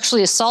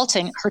sexually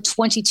assaulting her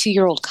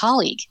 22-year-old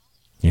colleague.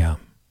 Yeah.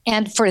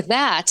 And for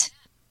that,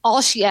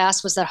 all she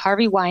asked was that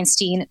Harvey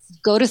Weinstein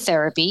go to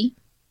therapy.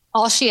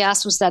 All she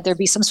asked was that there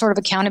be some sort of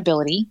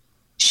accountability.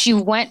 She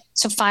went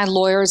to find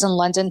lawyers in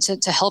London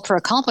to help her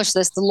accomplish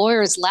this. The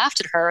lawyers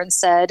laughed at her and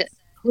said,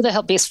 who the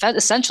hell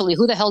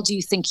do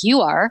you think you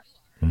are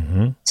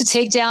to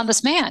take down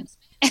this man?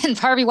 And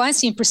Harvey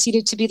Weinstein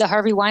proceeded to be the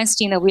Harvey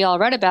Weinstein that we all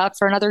read about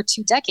for another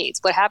 2 decades.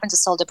 What happened to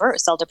Zelda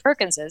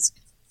Perkins is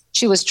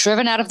she was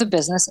driven out of the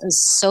business,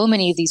 as so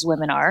many of these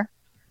women are.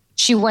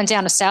 She went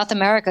down to South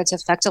America to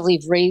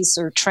effectively raise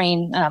or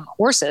train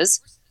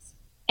horses.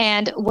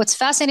 And what's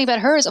fascinating about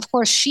her is, of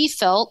course, she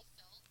felt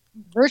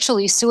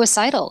virtually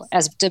suicidal,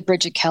 as did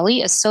Bridget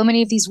Kelly, as so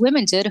many of these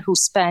women did who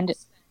spend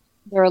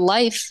their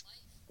life,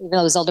 even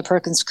though Zelda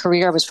Perkins'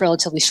 career was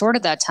relatively short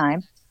at that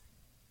time,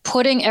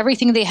 putting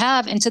everything they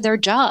have into their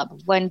job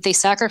when they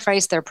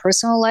sacrifice their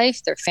personal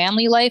life, their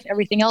family life,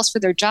 everything else for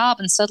their job.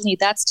 And suddenly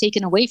that's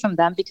taken away from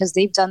them because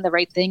they've done the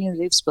right thing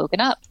and they've spoken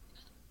up.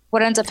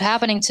 What ends up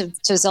happening to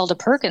Zelda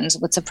Perkins,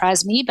 what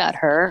surprised me about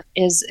her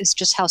is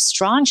just how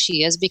strong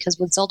she is, because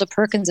what Zelda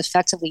Perkins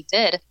effectively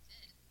did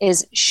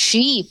is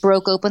she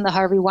broke open the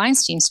Harvey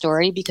Weinstein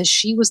story because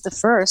she was the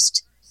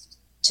first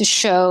to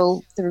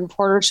show the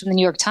reporters from the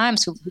New York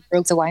Times who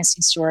broke the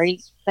Weinstein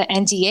story, the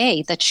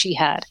NDA that she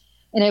had.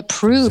 And it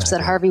proves that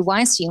Harvey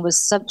Weinstein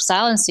was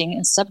silencing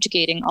and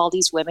subjugating all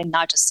these women,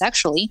 not just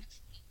sexually,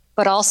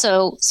 but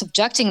also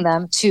subjecting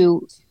them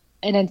to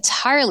an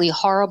entirely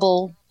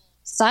horrible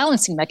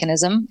silencing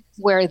mechanism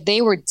where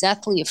they were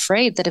deathly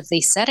afraid that if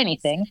they said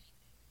anything,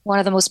 one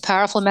of the most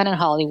powerful men in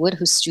Hollywood,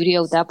 whose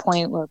studio at that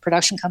point, or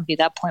production company at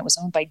that point, was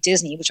owned by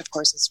Disney, which of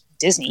course is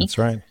Disney. That's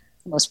right.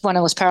 One of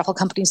the most powerful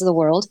companies in the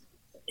world.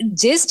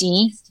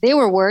 Disney, they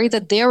were worried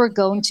that they were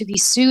going to be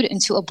sued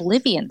into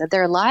oblivion, that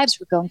their lives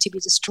were going to be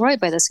destroyed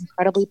by this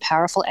incredibly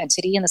powerful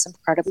entity and this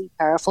incredibly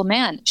powerful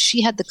man.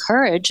 She had the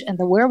courage and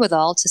the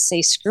wherewithal to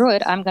say, screw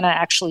it, I'm going to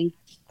actually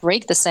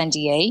break this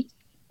NDA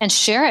and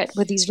share it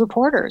with these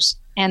reporters.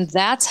 And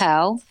that's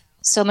how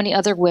so many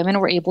other women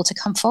were able to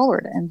come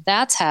forward. And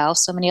that's how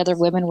so many other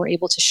women were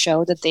able to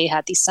show that they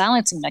had these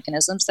silencing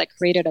mechanisms that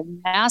created a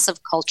massive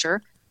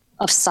culture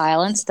of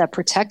silence that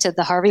protected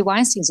the Harvey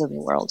Weinsteins of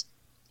the world.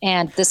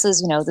 And this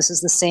is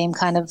the same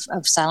kind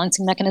of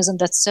silencing mechanism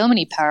that so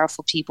many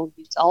powerful people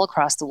use all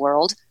across the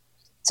world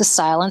to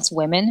silence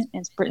women,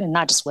 and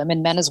not just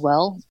women, men as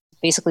well,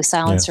 basically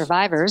silence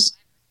survivors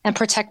and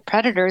protect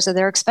predators at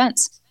their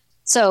expense.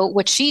 So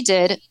what she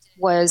did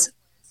was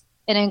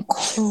an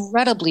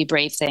incredibly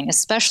brave thing,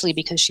 especially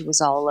because she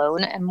was all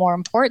alone. And more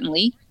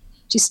importantly,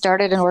 she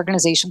started an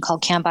organization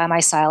called Can't Buy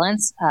My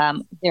Silence.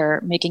 They're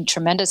making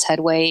tremendous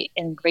headway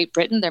in Great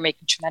Britain. They're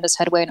making tremendous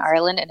headway in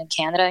Ireland and in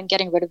Canada and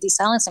getting rid of these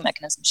silencing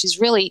mechanisms. She's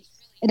really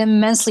an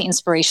immensely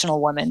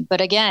inspirational woman.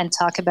 But again,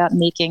 talk about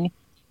making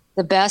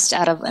the best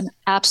out of an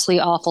absolutely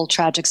awful,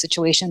 tragic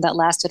situation that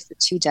lasted for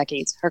 2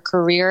 decades. Her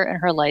career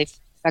and her life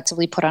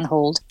effectively put on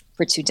hold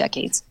for 2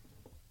 decades.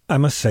 I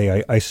must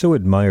say, I so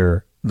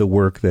admire the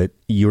work that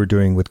you're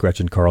doing with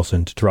Gretchen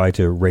Carlson to try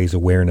to raise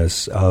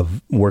awareness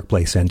of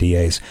workplace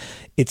NDAs.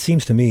 It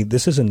seems to me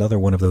this is another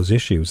one of those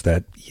issues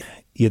that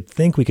you'd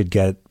think we could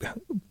get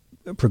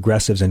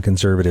progressives and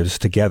conservatives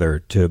together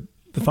to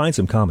find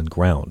some common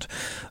ground.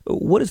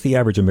 What does the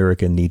average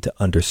American need to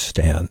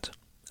understand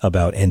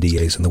about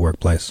NDAs in the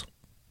workplace?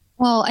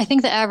 Well, I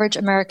think the average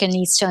American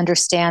needs to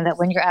understand that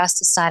when you're asked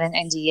to sign an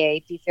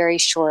NDA, be very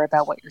sure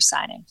about what you're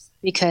signing.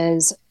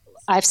 Because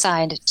I've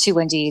signed 2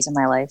 NDAs in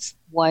my life.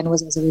 One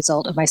was as a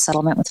result of my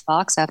settlement with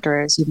Fox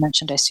after, as you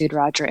mentioned, I sued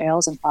Roger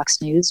Ailes and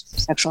Fox News for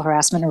sexual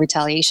harassment and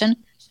retaliation.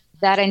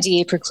 That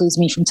NDA precludes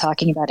me from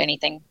talking about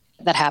anything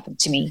that happened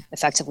to me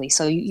effectively.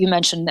 So you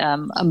mentioned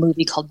a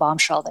movie called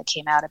Bombshell that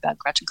came out about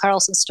Gretchen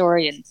Carlson's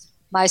story and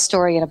my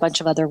story and a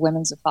bunch of other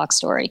women's of Fox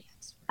story.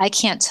 I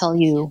can't tell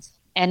you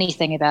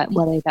anything about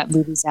whether that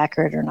movie's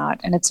accurate or not.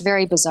 And it's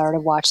very bizarre to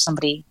watch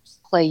somebody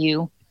play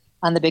you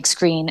on the big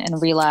screen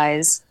and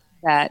realize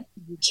that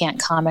you can't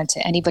comment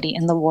to anybody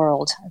in the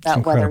world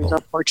about whether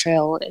your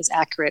portrayal is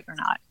accurate or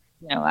not.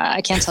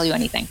 I can't tell you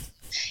anything.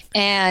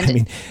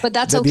 And but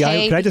that's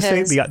okay. Can I just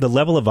say the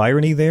level of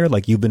irony there?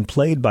 Like, you've been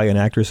played by an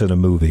actress in a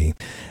movie,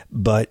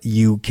 but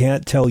you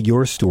can't tell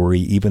your story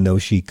even though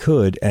she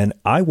could. And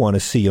I want to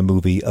see a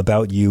movie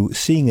about you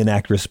seeing an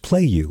actress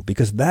play you,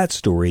 because that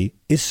story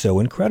is so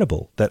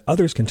incredible that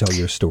others can tell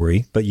your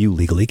story, but you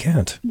legally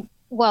can't.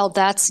 Well,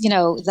 that's,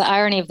 the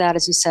irony of that,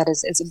 as you said,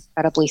 is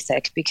incredibly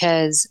thick,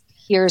 because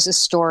here's a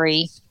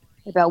story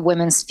about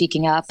women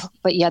speaking up,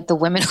 but yet the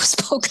women who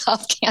spoke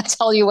up can't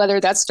tell you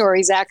whether that story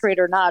is accurate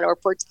or not, or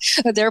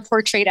they're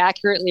portrayed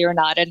accurately or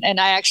not. And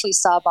I actually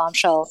saw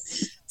Bombshell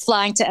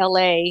flying to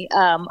LA.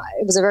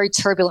 It was a very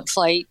turbulent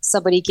flight.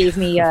 Somebody gave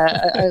me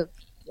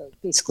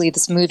basically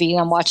this movie.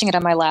 I'm watching it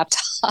on my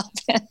laptop.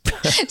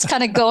 It's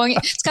kind of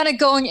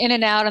going in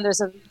and out. And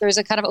there's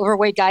a kind of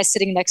overweight guy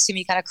sitting next to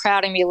me, kind of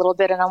crowding me a little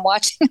bit. And I'm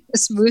watching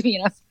this movie,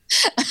 and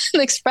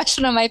the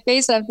expression on my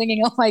face, I'm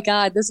thinking, oh my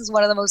God, this is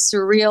one of the most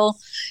surreal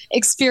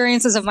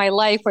experiences of my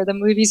life, where the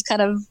movie's kind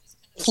of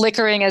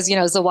flickering as the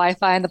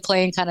Wi-Fi and the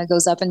plane kind of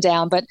goes up and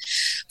down. But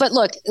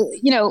look,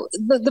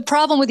 the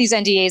problem with these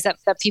NDAs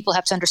that people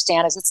have to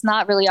understand is it's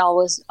not really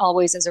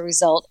always as a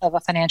result of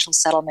a financial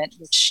settlement,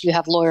 which you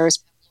have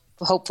lawyers,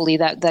 hopefully,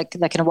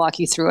 that can walk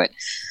you through it.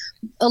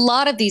 A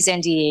lot of these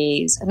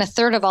NDAs, and a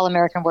third of all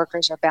American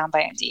workers are bound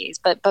by NDAs,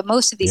 but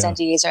most of these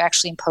NDAs are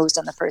actually imposed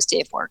on the first day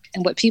of work.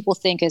 And what people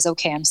think is,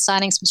 okay, I'm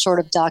signing some sort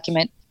of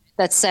document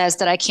that says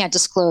that I can't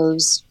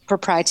disclose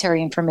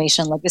proprietary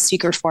information like the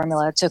secret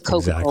formula to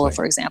Coca-Cola,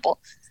 for example.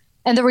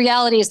 And the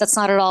reality is that's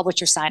not at all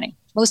what you're signing.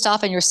 Most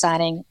often you're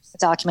signing a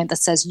document that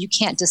says you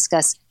can't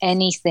discuss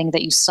anything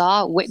that you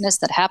saw,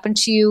 witnessed, that happened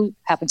to you,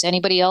 happened to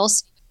anybody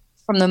else,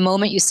 from the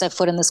moment you set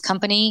foot in this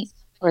company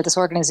or this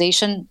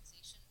organization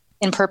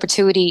in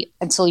perpetuity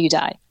until you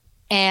die.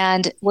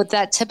 And what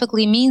that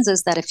typically means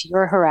is that if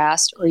you're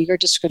harassed or you're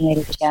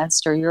discriminated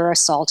against or you're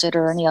assaulted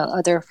or any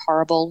other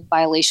horrible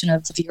violation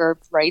of your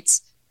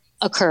rights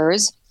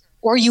occurs,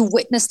 or you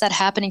witness that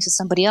happening to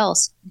somebody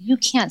else, you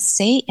can't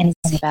say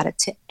anything about it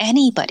to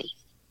anybody,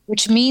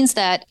 which means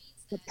that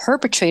the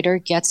perpetrator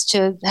gets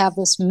to have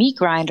this meat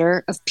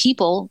grinder of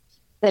people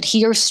that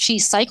he or she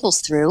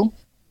cycles through.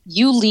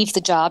 You leave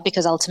the job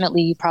because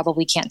ultimately you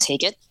probably can't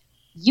take it.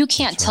 You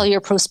can't tell your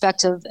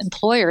prospective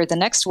employer, the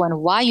next one,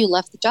 why you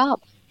left the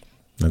job.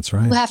 That's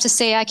right. You have to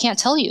say, I can't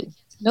tell you.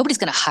 Nobody's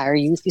going to hire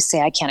you if you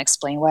say, I can't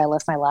explain why I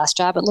left my last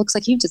job. It looks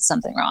like you did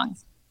something wrong.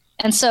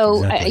 And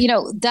so,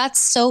 that's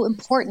so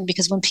important,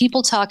 because when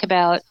people talk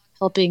about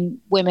helping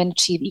women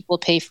achieve equal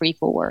pay for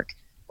equal work,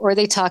 or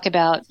they talk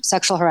about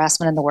sexual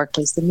harassment in the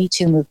workplace, the Me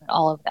Too movement,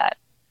 all of that,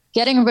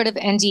 getting rid of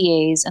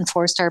NDAs and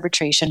forced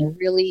arbitration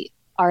really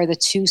are the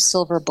 2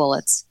 silver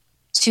bullets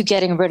to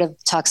getting rid of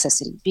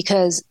toxicity.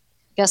 Because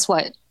guess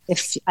what?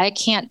 If I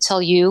can't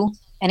tell you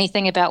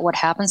anything about what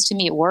happens to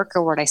me at work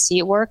or what I see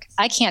at work,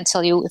 I can't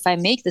tell you if I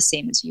make the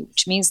same as you,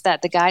 which means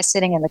that the guy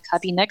sitting in the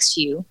cubby next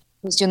to you,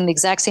 who's doing the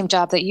exact same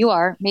job that you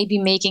are, may be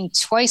making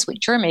twice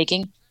what you're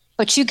making,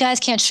 but you guys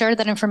can't share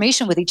that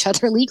information with each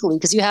other legally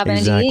because you have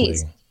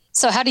NDAs.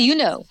 So how do you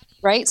know,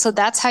 right? So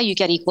that's how you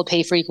get equal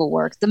pay for equal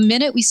work. The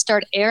minute we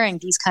start airing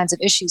these kinds of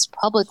issues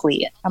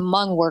publicly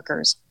among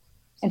workers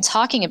and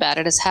talking about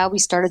it is how we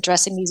start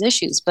addressing these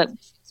issues. But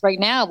right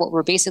now, what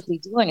we're basically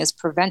doing is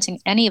preventing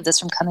any of this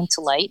from coming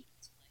to light,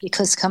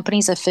 because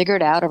companies have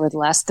figured out over the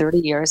last 30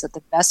 years that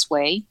the best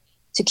way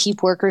to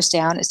keep workers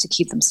down is to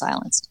keep them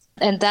silenced.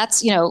 And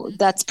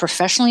that's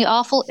professionally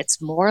awful.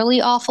 It's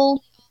morally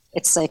awful.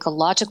 It's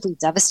psychologically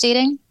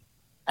devastating.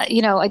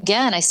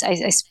 Again,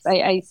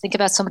 I think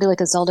about somebody like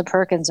Zelda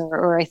Perkins,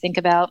 or I think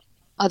about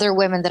other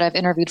women that I've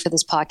interviewed for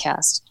this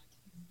podcast.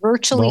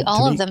 Virtually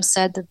all of them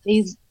said that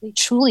they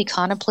truly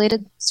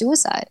contemplated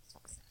suicide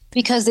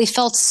because they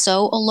felt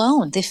so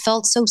alone. They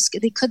felt so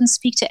they couldn't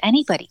speak to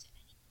anybody.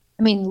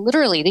 I mean,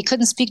 literally, they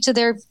couldn't speak to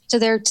their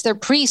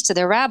priest, to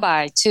their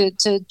rabbi, to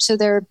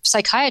their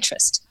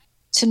psychiatrist,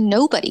 to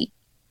nobody.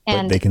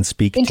 And but they can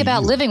speak. Think to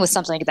about you. living with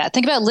something like that.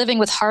 Think about living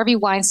with Harvey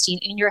Weinstein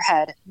in your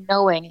head,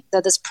 knowing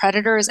that this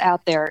predator is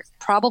out there,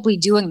 probably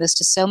doing this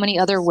to so many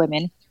other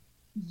women.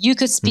 You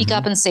could speak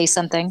up and say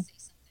something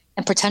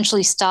and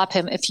potentially stop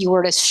him if you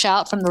were to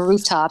shout from the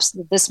rooftops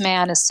that this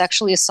man is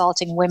sexually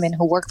assaulting women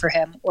who work for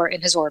him or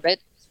in his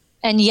orbit.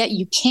 And yet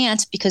you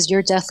can't, because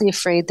you're deathly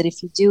afraid that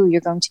if you do,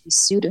 you're going to be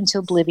sued into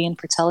oblivion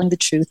for telling the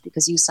truth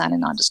because you signed a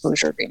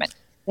non-disclosure agreement.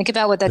 Think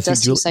about what that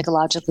does to you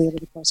psychologically over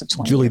the course of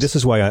 20 Julie, years. this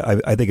is why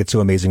I think it's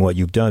so amazing what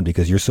you've done,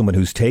 because you're someone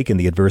who's taken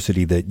the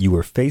adversity that you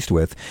were faced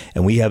with,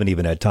 and we haven't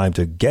even had time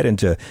to get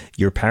into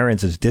your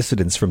parents'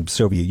 dissidence from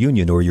Soviet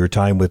Union or your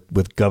time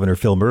with Governor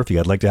Phil Murphy.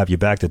 I'd like to have you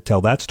back to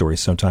tell that story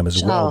sometime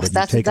as well.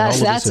 That's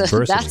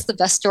the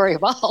best story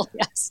of all,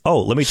 yes. Oh,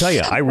 let me tell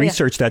you, I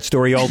researched that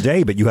story all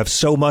day, but you have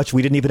so much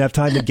we didn't even have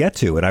time to get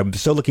to, and I'm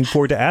so looking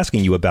forward to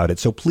asking you about it.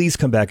 So please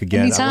come back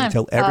again. Anytime. I want to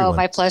tell everyone. Oh,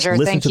 my pleasure.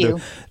 Thank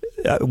you.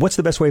 What's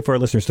the best way for our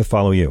listeners to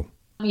follow you?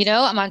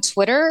 I'm on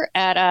Twitter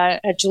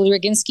at Julie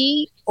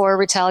Roginski or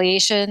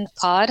Retaliation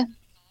Pod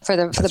for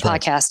the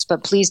podcast.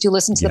 But please do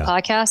listen to the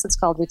podcast. It's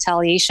called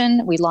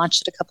Retaliation. We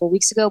launched it a couple of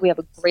weeks ago. We have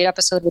a great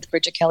episode with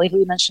Bridget Kelly, who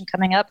you mentioned,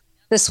 coming up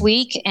this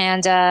week.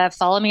 And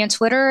follow me on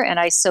Twitter. And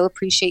I so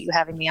appreciate you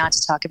having me on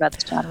to talk about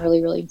this, John.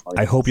 Really, really important.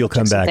 I hope you'll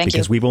come back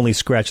because we've only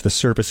scratched the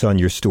surface on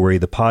your story.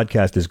 The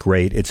podcast is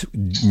great. It's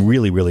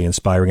really, really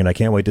inspiring. And I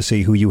can't wait to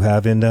see who you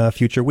have in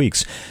future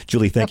weeks.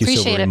 Julie, thank you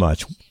so very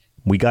much.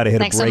 We got to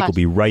hit a break. We'll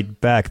be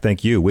right back.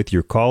 Thank you. With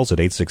your calls at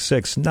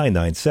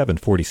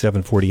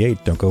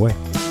 866-997-4748. Don't go away.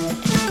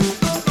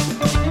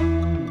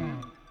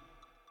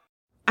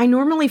 I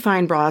normally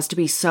find bras to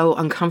be so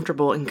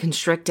uncomfortable and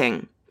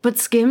constricting, but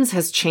Skims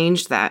has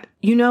changed that.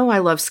 You know I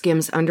love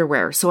Skims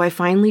underwear, so I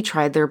finally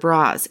tried their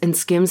bras, and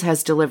Skims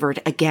has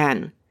delivered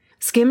again.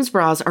 Skims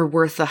bras are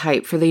worth the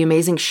hype for the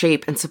amazing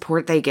shape and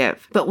support they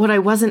give, but what I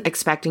wasn't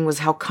expecting was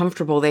how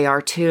comfortable they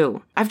are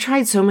too. I've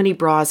tried so many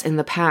bras in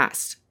the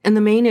past, and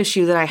the main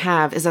issue that I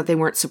have is that they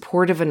weren't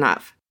supportive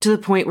enough, to the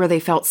point where they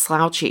felt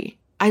slouchy.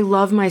 I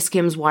love my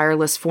Skims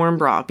wireless form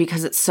bra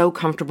because it's so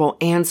comfortable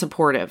and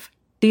supportive.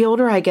 The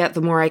older I get,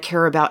 the more I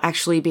care about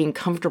actually being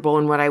comfortable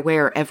in what I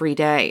wear every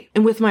day.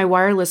 And with my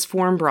wireless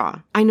form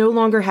bra, I no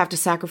longer have to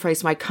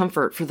sacrifice my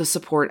comfort for the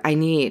support I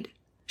need.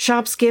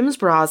 Shop Skims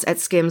bras at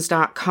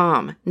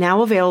skims.com,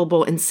 now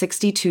available in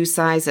 62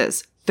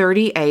 sizes,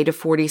 30A to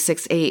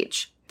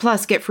 46H.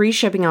 Plus, get free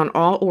shipping on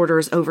all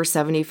orders over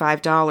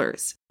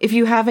 $75. If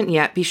you haven't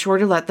yet, be sure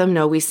to let them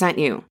know we sent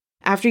you.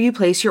 After you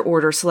place your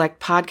order,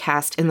 select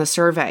podcast in the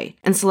survey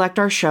and select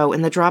our show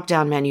in the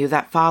drop-down menu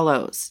that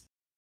follows.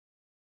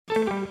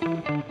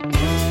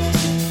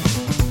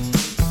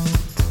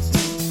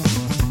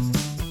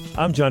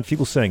 I'm John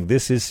Fugelsang.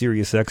 This is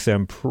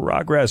SiriusXM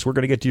Progress. We're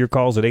going to get to your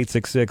calls at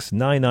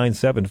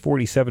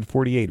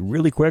 866-997-4748.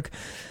 Really quick,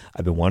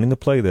 I've been wanting to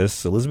play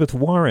this. Elizabeth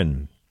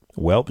Warren.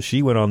 Well,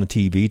 she went on the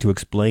TV to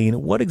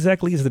explain what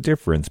exactly is the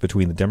difference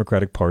between the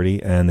Democratic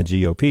Party and the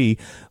GOP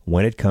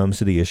when it comes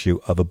to the issue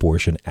of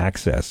abortion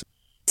access.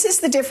 This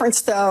is the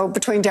difference, though,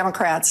 between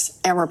Democrats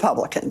and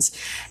Republicans.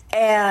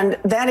 And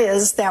that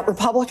is that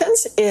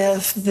Republicans,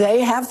 if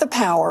they have the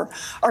power,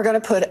 are going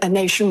to put a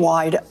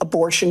nationwide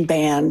abortion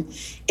ban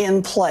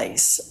in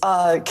place.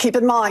 Keep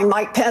in mind,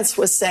 Mike Pence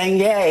was saying,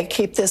 yay,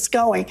 keep this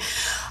going.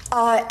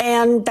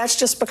 And that's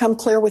just become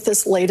clear with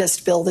this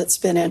latest bill that's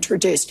been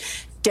introduced.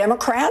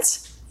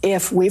 Democrats,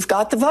 if we've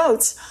got the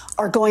votes,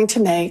 are going to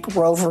make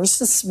Roe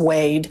versus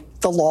Wade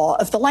the law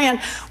of the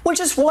land, which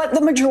is what the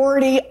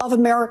majority of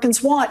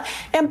Americans want.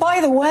 And by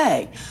the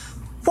way,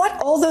 what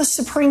all those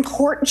Supreme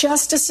Court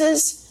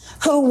justices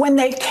who, when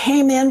they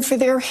came in for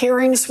their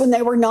hearings, when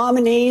they were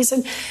nominees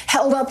and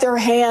held up their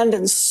hand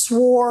and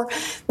swore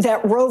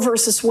that Roe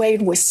versus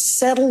Wade was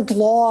settled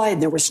law and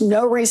there was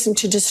no reason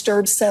to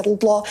disturb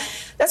settled law,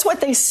 that's what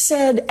they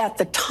said at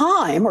the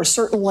time, or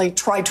certainly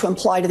tried to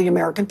imply to the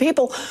American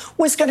people,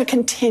 was going to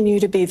continue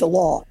to be the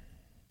law.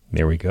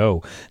 There we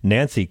go.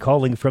 Nancy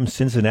calling from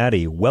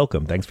Cincinnati.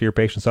 Welcome. Thanks for your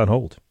patience on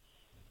hold.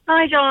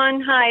 Hi,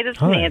 John. Hi, this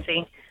is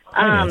Nancy.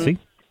 Hi, Nancy.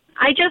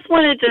 I just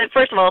wanted to,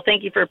 first of all,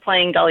 thank you for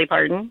playing Dolly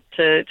Parton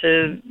to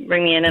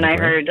bring me in, and I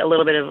heard a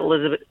little bit of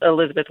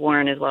Elizabeth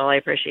Warren as well. I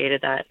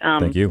appreciated that.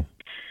 Thank you.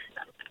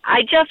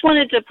 I just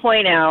wanted to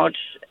point out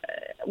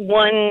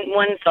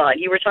one thought.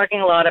 You were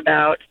talking a lot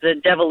about the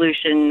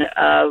devolution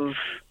of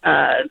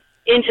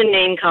into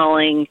name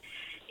calling,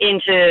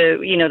 into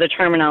the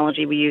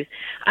terminology we use.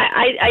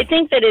 I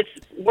think that it's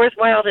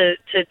worthwhile to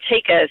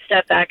take a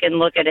step back and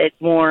look at it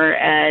more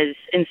as,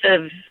 instead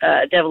of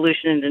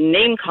devolution into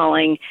name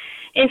calling,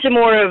 into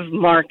more of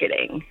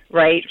marketing,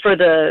 right, for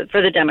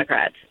the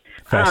Democrats.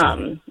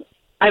 I'm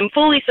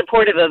fully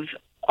supportive of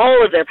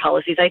all of their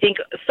policies. I think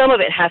some of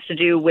it has to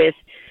do with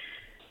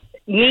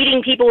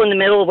meeting people in the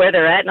middle where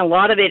they're at, and a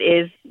lot of it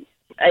is,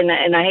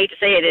 and I hate to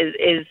say it,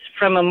 is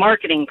from a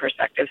marketing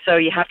perspective. So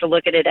you have to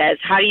look at it as,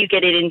 how do you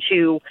get it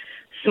into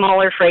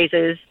smaller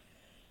phrases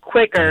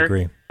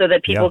quicker so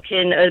that people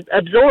can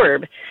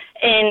absorb.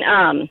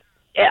 And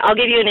I'll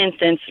give you an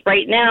instance.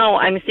 Right now,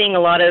 I'm seeing a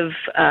lot of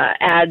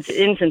ads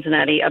in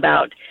Cincinnati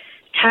about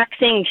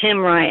taxing Tim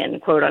Ryan,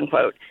 quote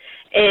unquote,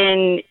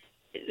 and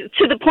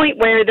to the point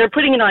where they're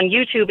putting it on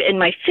YouTube, and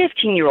my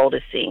 15-year-old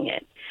is seeing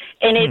it.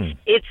 And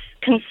it's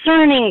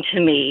concerning to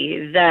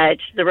me that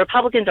the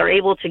Republicans are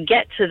able to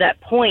get to that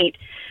point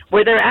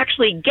where they're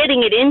actually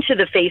getting it into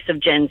the face of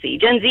Gen Z.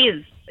 Gen Z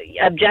is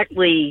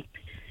objectively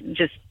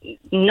just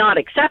not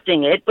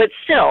accepting it, but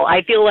still,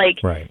 I feel like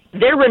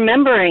they're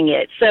remembering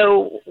it.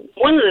 So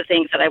one of the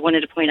things that I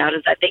wanted to point out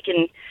is that they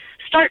can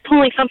start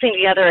pulling something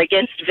together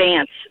against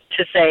Vance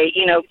to say,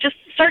 just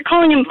start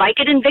calling him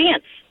Vicodin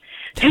Vance.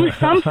 Do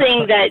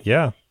something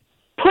that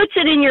puts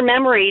it in your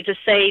memory to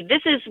say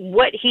this is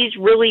what he's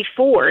really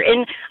for.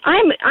 And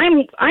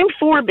I'm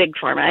for big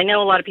pharma. I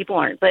know a lot of people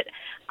aren't, but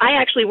I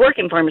actually work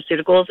in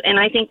pharmaceuticals, and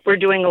I think we're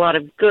doing a lot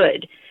of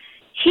good.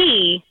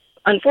 He,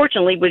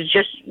 unfortunately, was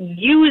just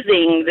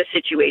using the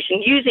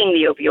situation, using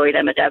the opioid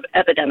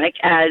epidemic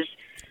as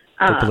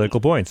for political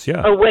points,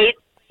 a way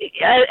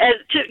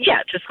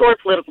to score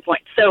political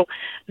points. So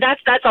that's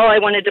all I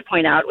wanted to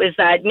point out, was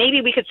that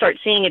maybe we could start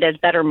seeing it as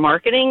better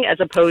marketing as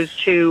opposed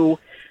to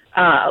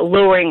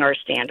lowering our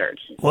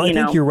standards. Well, I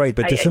think you're right,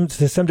 but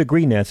to some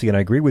degree, Nancy, and I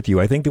agree with you,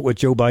 I think that what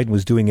Joe Biden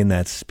was doing in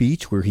that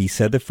speech where he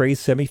said the phrase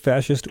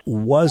semi-fascist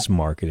was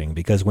marketing,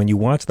 because when you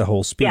watch the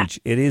whole speech,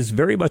 it is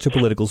very much a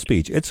political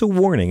speech. It's a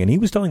warning, and he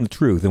was telling the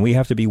truth, and we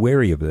have to be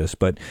wary of this,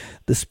 but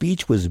the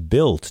speech was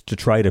built to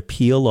try to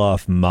peel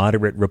off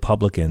moderate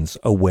Republicans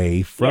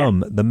away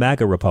from the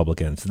MAGA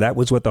Republicans. That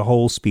was what the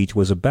whole speech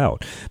was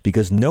about,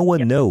 because no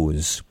one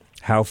knows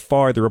how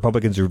far the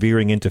Republicans are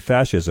veering into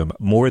fascism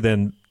more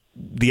than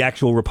the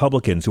actual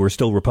Republicans who are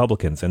still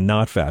Republicans and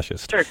not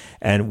fascist. Sure.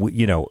 And,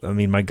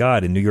 my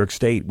God, in New York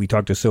State, we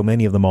talk to so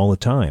many of them all the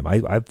time.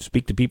 I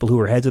speak to people who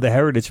are heads of the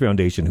Heritage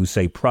Foundation who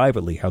say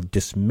privately how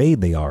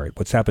dismayed they are at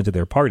what's happened to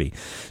their party.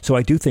 So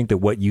I do think that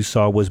what you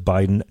saw was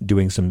Biden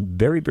doing some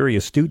very, very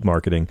astute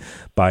marketing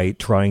by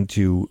trying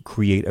to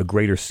create a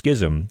greater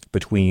schism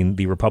between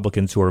the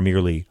Republicans who are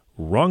merely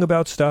wrong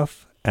about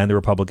stuff and the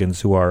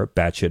Republicans who are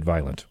batshit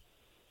violent.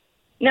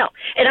 No,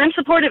 and I'm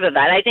supportive of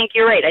that. I think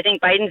you're right. I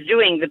think Biden's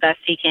doing the best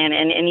he can,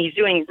 and he's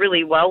doing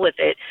really well with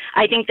it.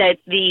 I think that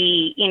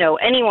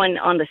anyone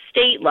on the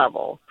state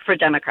level for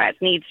Democrats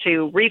needs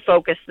to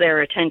refocus their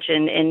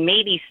attention and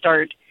maybe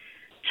start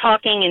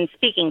talking and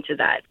speaking to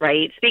that,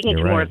 right? Speaking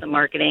to more of the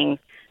marketing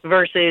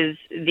versus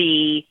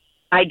the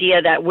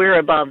idea that we're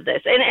above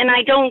this. And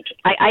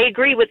I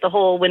agree with the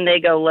whole when they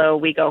go low,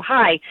 we go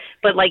high.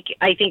 But like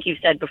I think you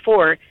said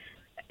before,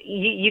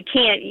 you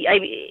can't,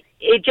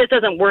 it just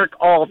doesn't work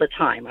all the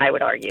time, I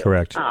would argue.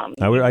 Correct. I think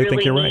you're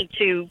right. You really need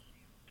to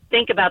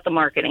think about the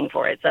marketing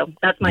for it. So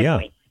that's my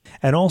point.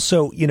 And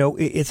also,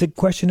 it's a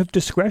question of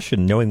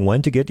discretion, knowing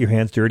when to get your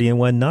hands dirty and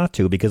when not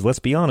to, because let's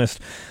be honest,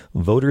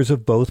 voters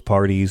of both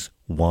parties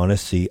want to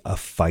see a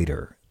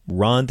fighter.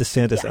 Ron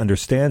DeSantis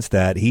understands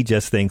that. He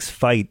just thinks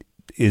fight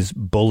is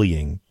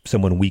bullying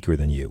someone weaker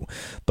than you.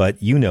 But,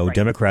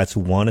 Democrats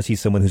want to see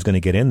someone who's going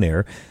to get in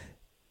there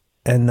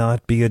and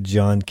not be a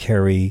John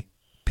Kerry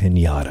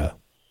pinata.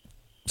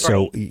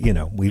 So,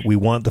 we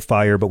want the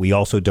fire, but we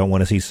also don't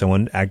want to see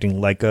someone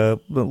acting like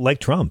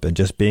Trump and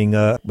just being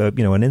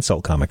an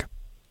insult comic.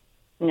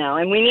 No,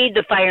 and we need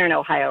the fire in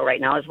Ohio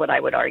right now is what I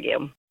would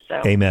argue.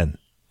 So. Amen.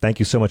 Thank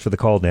you so much for the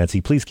call, Nancy.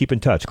 Please keep in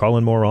touch. Call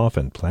in more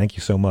often. Thank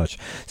you so much.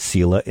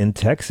 Sheila in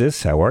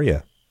Texas, how are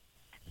you?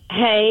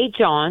 Hey,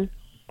 John.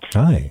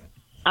 Hi.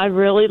 I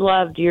really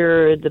loved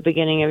the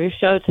beginning of your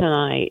show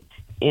tonight,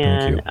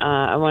 and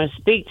I want to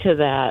speak to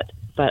that.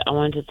 But I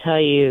wanted to tell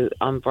you,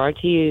 I'm brought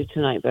to you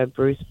tonight by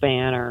Bruce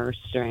Banner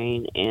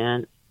Strain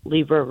and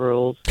Libra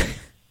Rules.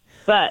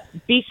 But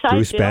besides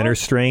Bruce Banner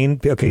Strain,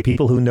 okay,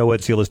 people who know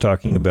what Sheila's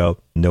talking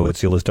about know what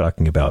Sheila's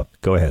talking about.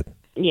 Go ahead.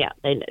 Yeah,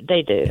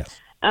 they do. Yes.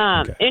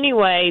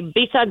 Anyway,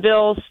 B-side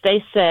Bill,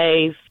 stay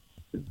safe.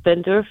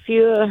 Been through a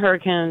few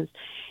hurricanes,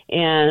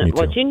 and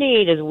what you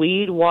need is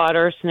weed,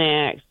 water,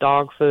 snacks,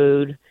 dog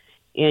food,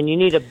 and you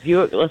need a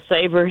Buick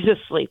LeSabre to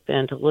sleep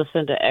in to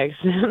listen to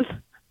accents.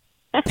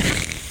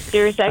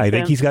 Sirius XM. I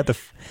think he's got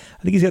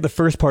the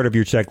first part of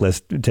your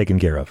checklist taken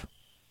care of.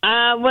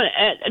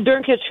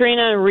 During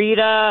Katrina and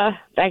Rita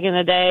back in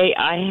the day,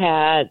 I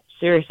had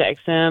Sirius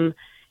XM,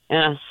 and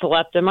I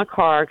slept in my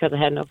car because I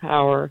had no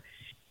power,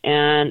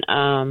 and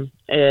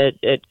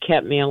it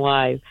kept me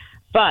alive.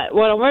 But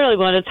what I really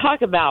wanted to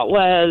talk about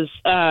was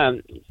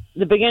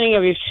the beginning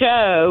of your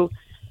show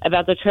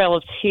about the Trail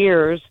of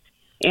Tears.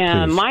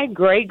 And my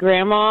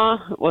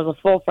great-grandma was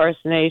a full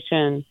First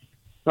Nation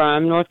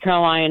from North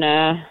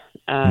Carolina,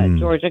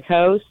 Georgia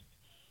coast.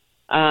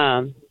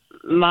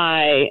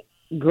 My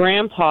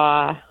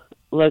grandpa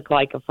looked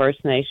like a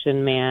First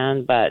Nation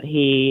man, but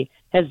his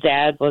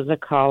dad was a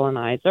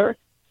colonizer.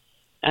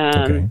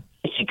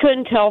 She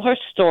couldn't tell her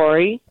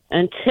story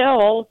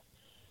until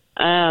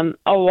a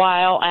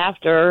while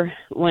after,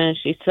 when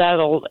she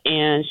settled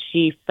and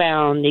she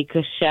found the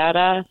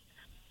Coushatta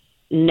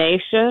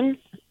Nation,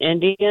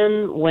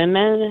 Indian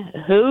women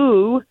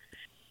who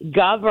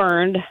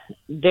governed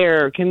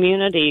their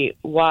community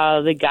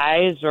while the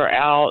guys are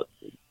out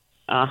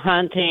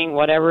hunting,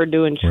 whatever,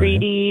 doing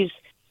treaties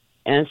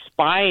and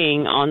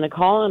spying on the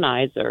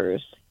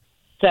colonizers.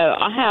 So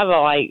I have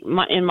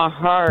in my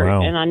heart,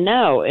 and I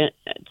know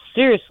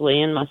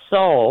seriously in my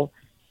soul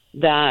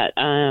that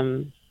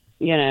I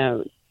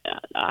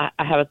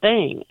have a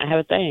thing.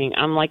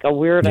 I'm like a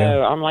weirdo.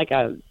 Yeah. I'm like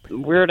a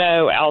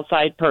weirdo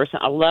outside person.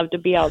 I love to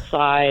be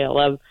outside. I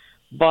love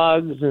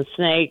bugs and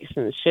snakes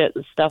and shit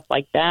and stuff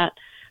like that.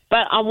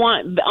 But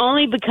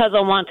only because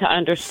I want to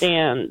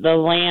understand the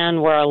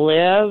land where I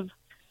live.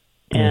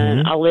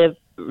 And I live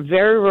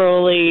very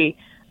rurally.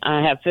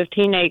 I have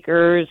 15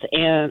 acres.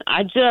 And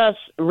I just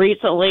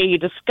recently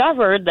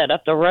discovered that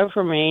up the road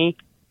from me,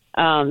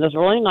 there's a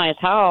really nice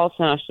house,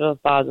 and I should have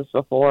thought of this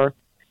before,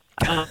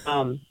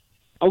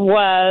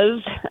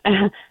 was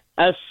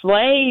a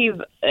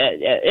slave.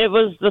 It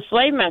was the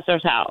slave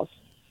master's house.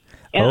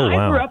 And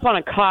I grew up on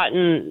a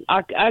cotton.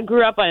 I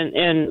grew up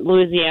in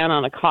Louisiana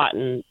on a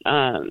cotton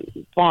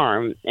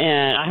farm,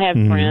 and I have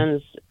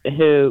friends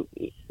who,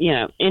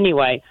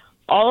 anyway,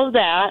 all of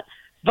that.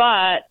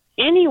 But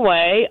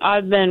anyway,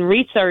 I've been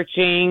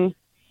researching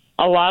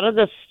a lot of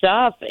the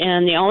stuff,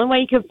 and the only way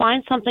you can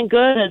find something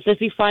good is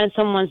if you find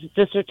someone's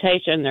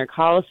dissertation, their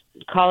college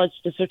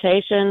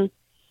dissertation.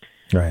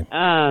 Right.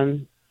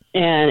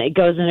 And it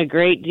goes into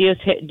great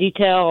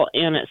detail,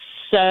 and it's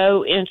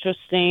so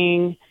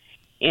interesting.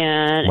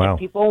 And if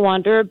people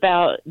wonder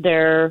about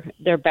their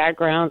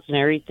backgrounds and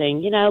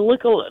everything,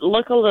 look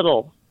a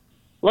little,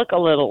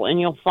 and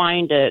you'll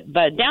find it.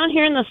 But down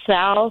here in the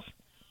South,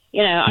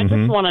 I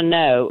just want to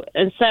know.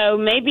 And so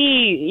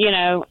maybe,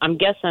 I'm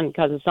guessing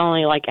because it's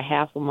only like a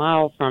half a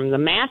mile from the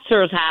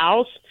master's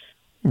house,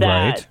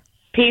 that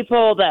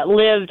people that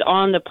lived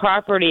on the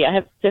property, I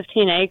have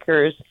 15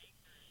 acres,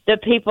 the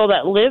people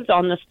that lived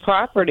on this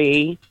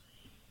property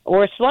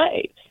were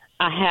slaves.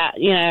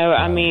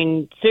 I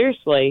mean,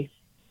 seriously.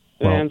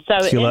 So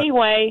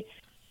anyway,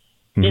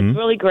 it's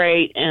really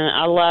great, and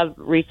I love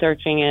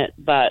researching it,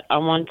 but I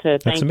want to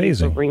thank you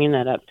for bringing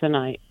that up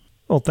tonight.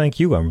 Well, thank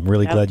you. I'm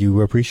really glad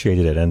you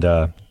appreciated it. And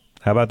how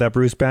about that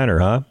Bruce banner,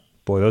 huh?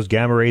 Boy, those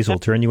gamma rays will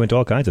turn you into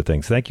all kinds of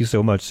things. Thank you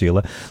so much,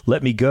 Sheila.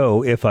 Let me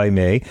go, if I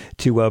may,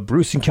 to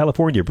Bruce in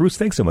California. Bruce,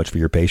 thanks so much for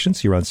your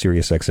patience. You're on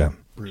Sirius XM.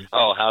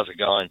 Oh, how's it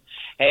going?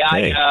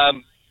 Hey, if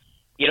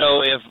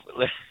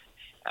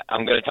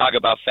I'm going to talk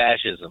about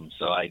fascism,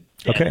 so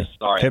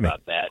sorry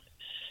about that.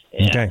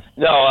 Yeah. Okay.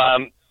 No,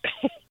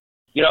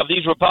 if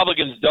these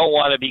Republicans don't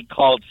want to be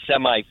called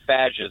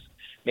semi-fascist,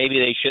 maybe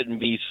they shouldn't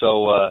be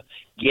so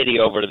giddy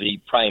over to the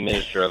Prime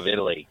Minister of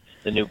Italy,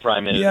 the new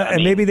Prime Minister. Yeah,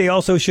 and maybe they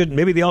also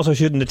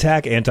shouldn't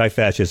attack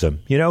anti-fascism.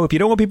 If you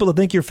don't want people to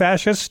think you're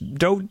fascist,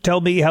 don't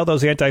tell me how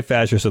those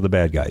anti-fascists are the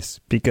bad guys,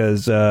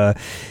 because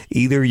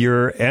either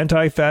you're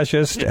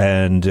anti-fascist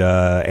and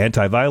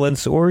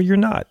anti-violence, or you're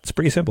not. It's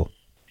pretty simple.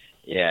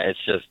 Yeah, it's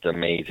just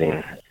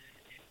amazing.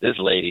 This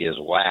lady is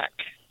whack.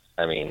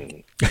 I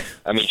mean,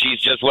 she's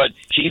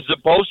she's the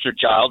poster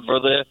child for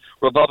the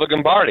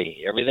Republican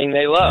Party. Everything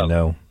they love.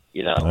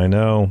 I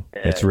know.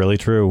 It's really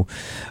true.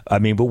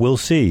 But we'll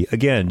see.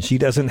 Again, she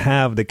doesn't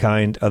have the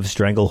kind of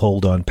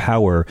stranglehold on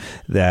power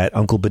that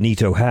Uncle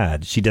Benito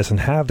had. She doesn't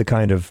have the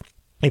kind of,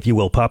 if you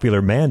will,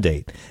 popular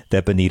mandate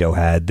that Benito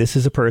had. This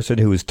is a person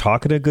who is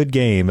talking a good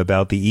game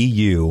about the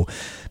EU,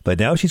 but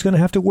now she's going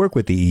to have to work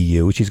with the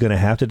EU. She's going to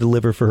have to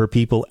deliver for her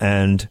people,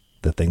 and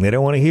the thing they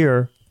don't want to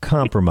hear,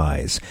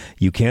 compromise.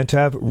 You can't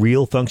have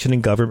real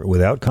functioning government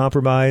without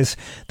compromise.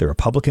 The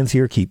Republicans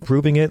here keep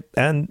proving it.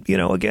 And,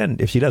 again,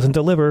 if she doesn't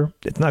deliver,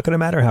 it's not going to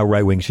matter how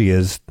right-wing she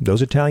is.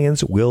 Those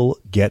Italians will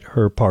get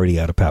her party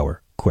out of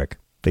power quick.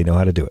 They know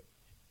how to do it.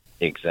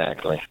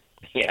 Exactly.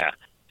 Yeah.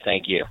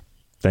 Thank you.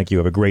 Thank you.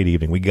 Have a great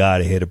evening. We got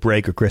to hit a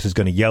break or Chris is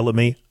going to yell at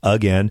me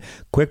again.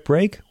 Quick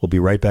break. We'll be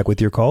right back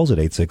with your calls at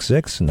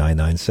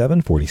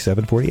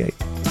 866-997-4748.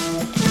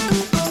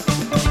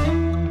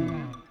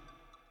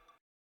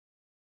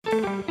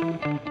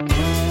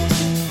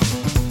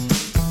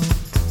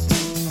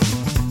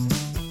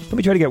 Let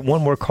me try to get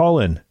one more call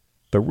in,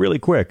 but really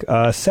quick.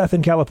 Seth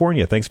in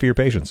California, thanks for your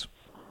patience.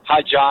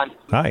 Hi, John.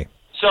 Hi.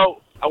 So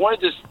I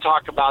wanted to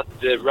talk about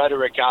the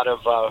rhetoric out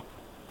of,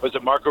 was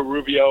it Marco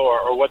Rubio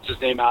or what's his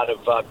name out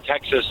of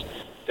Texas?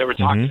 They were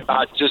talking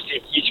about just the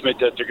impeachment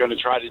that they're going to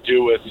try to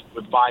do with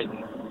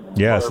Biden.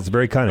 Yes, it's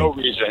very cunning. No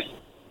reason.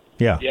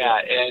 Yeah. Yeah,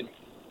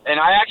 and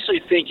I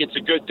actually think it's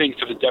a good thing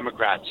for the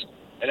Democrats.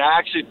 And I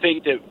actually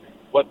think that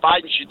what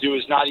Biden should do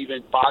is not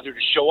even bother to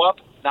show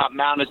up, not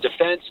mount a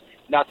defense,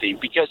 nothing,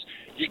 because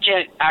you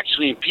can't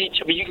actually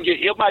impeach. I mean,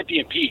 it might be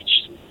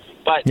impeached,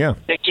 but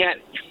they can't,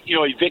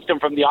 evict him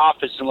from the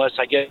office unless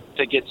they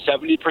get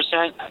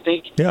 70%, I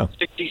think. Yeah.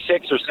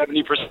 66 or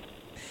 70%.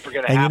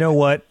 going to happen.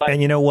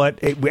 And you know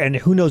what? And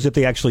who knows if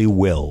they actually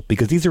will,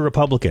 because these are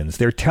Republicans.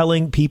 They're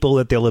telling people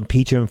that they'll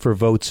impeach him for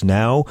votes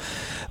now.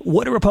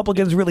 What do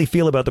Republicans really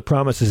feel about the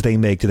promises they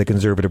make to the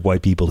conservative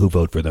white people who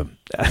vote for them?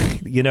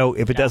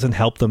 If it doesn't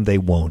help them, they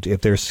won't.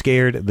 If they're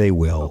scared, they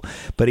will.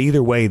 But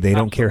either way, they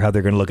don't care how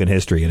they're going to look in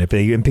history. And if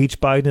they impeach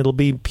Biden, it'll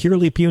be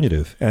purely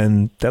punitive,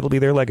 and that'll be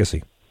their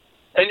legacy.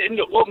 And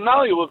not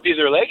only will it be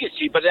their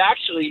legacy, but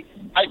actually,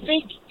 I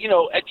think,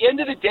 at the end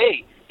of the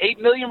day, 8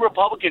 million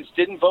Republicans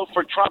didn't vote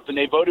for Trump, and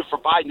they voted for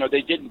Biden, or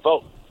they didn't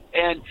vote.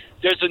 And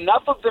there's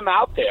enough of them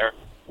out there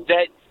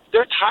that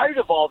they're tired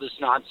of all this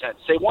nonsense.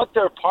 They want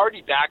their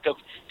party back of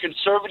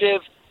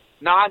conservative,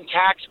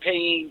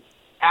 non-tax-paying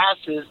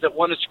asses that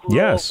want to screw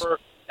over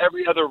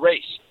every other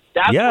race.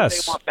 That's what they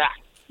want back.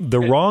 The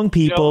wrong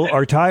people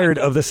are tired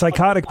of the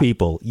psychotic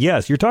people.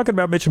 Yes, you're talking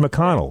about Mitch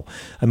McConnell.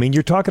 I mean,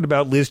 you're talking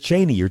about Liz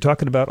Cheney. You're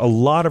talking about a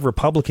lot of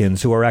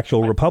Republicans who are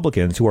actual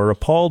Republicans who are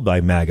appalled by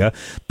MAGA,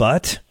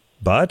 but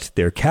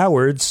they're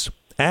cowards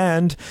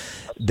and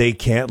they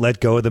can't let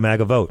go of the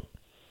MAGA vote.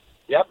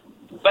 Yep.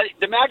 But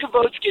the MAGA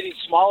vote's getting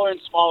smaller and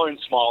smaller and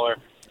smaller.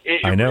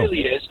 It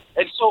really is.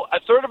 And so a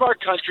third of our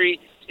country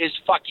is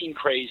fucking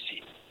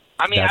crazy.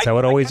 I mean, that's how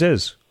it always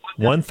is.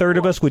 1/3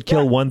 of us would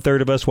kill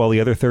 1/3 of us while the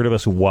other third of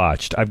us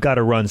watched. I've got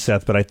to run,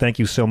 Seth, but I thank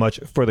you so much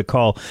for the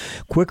call.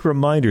 Quick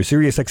reminder,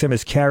 SiriusXM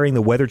is carrying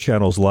the Weather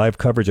Channel's live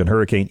coverage on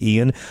Hurricane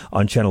Ian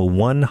on channel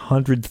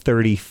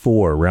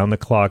 134, round the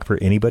clock for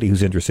anybody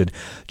who's interested.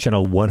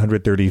 Channel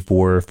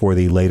 134 for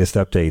the latest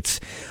updates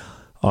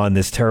on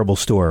this terrible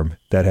storm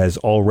that has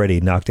already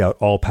knocked out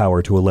all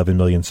power to 11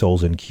 million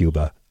souls in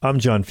Cuba. I'm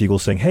John Fiegel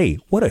saying, hey,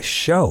 what a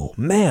show.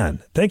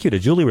 Man, thank you to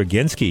Julie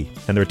Roginski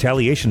and the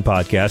Retaliation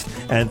Podcast,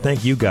 and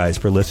thank you guys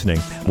for listening.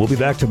 We'll be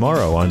back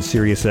tomorrow on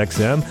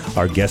SiriusXM.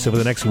 Our guests over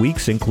the next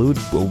weeks include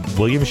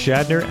William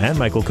Shatner and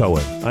Michael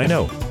Cohen. I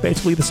know,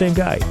 basically the same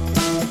guy.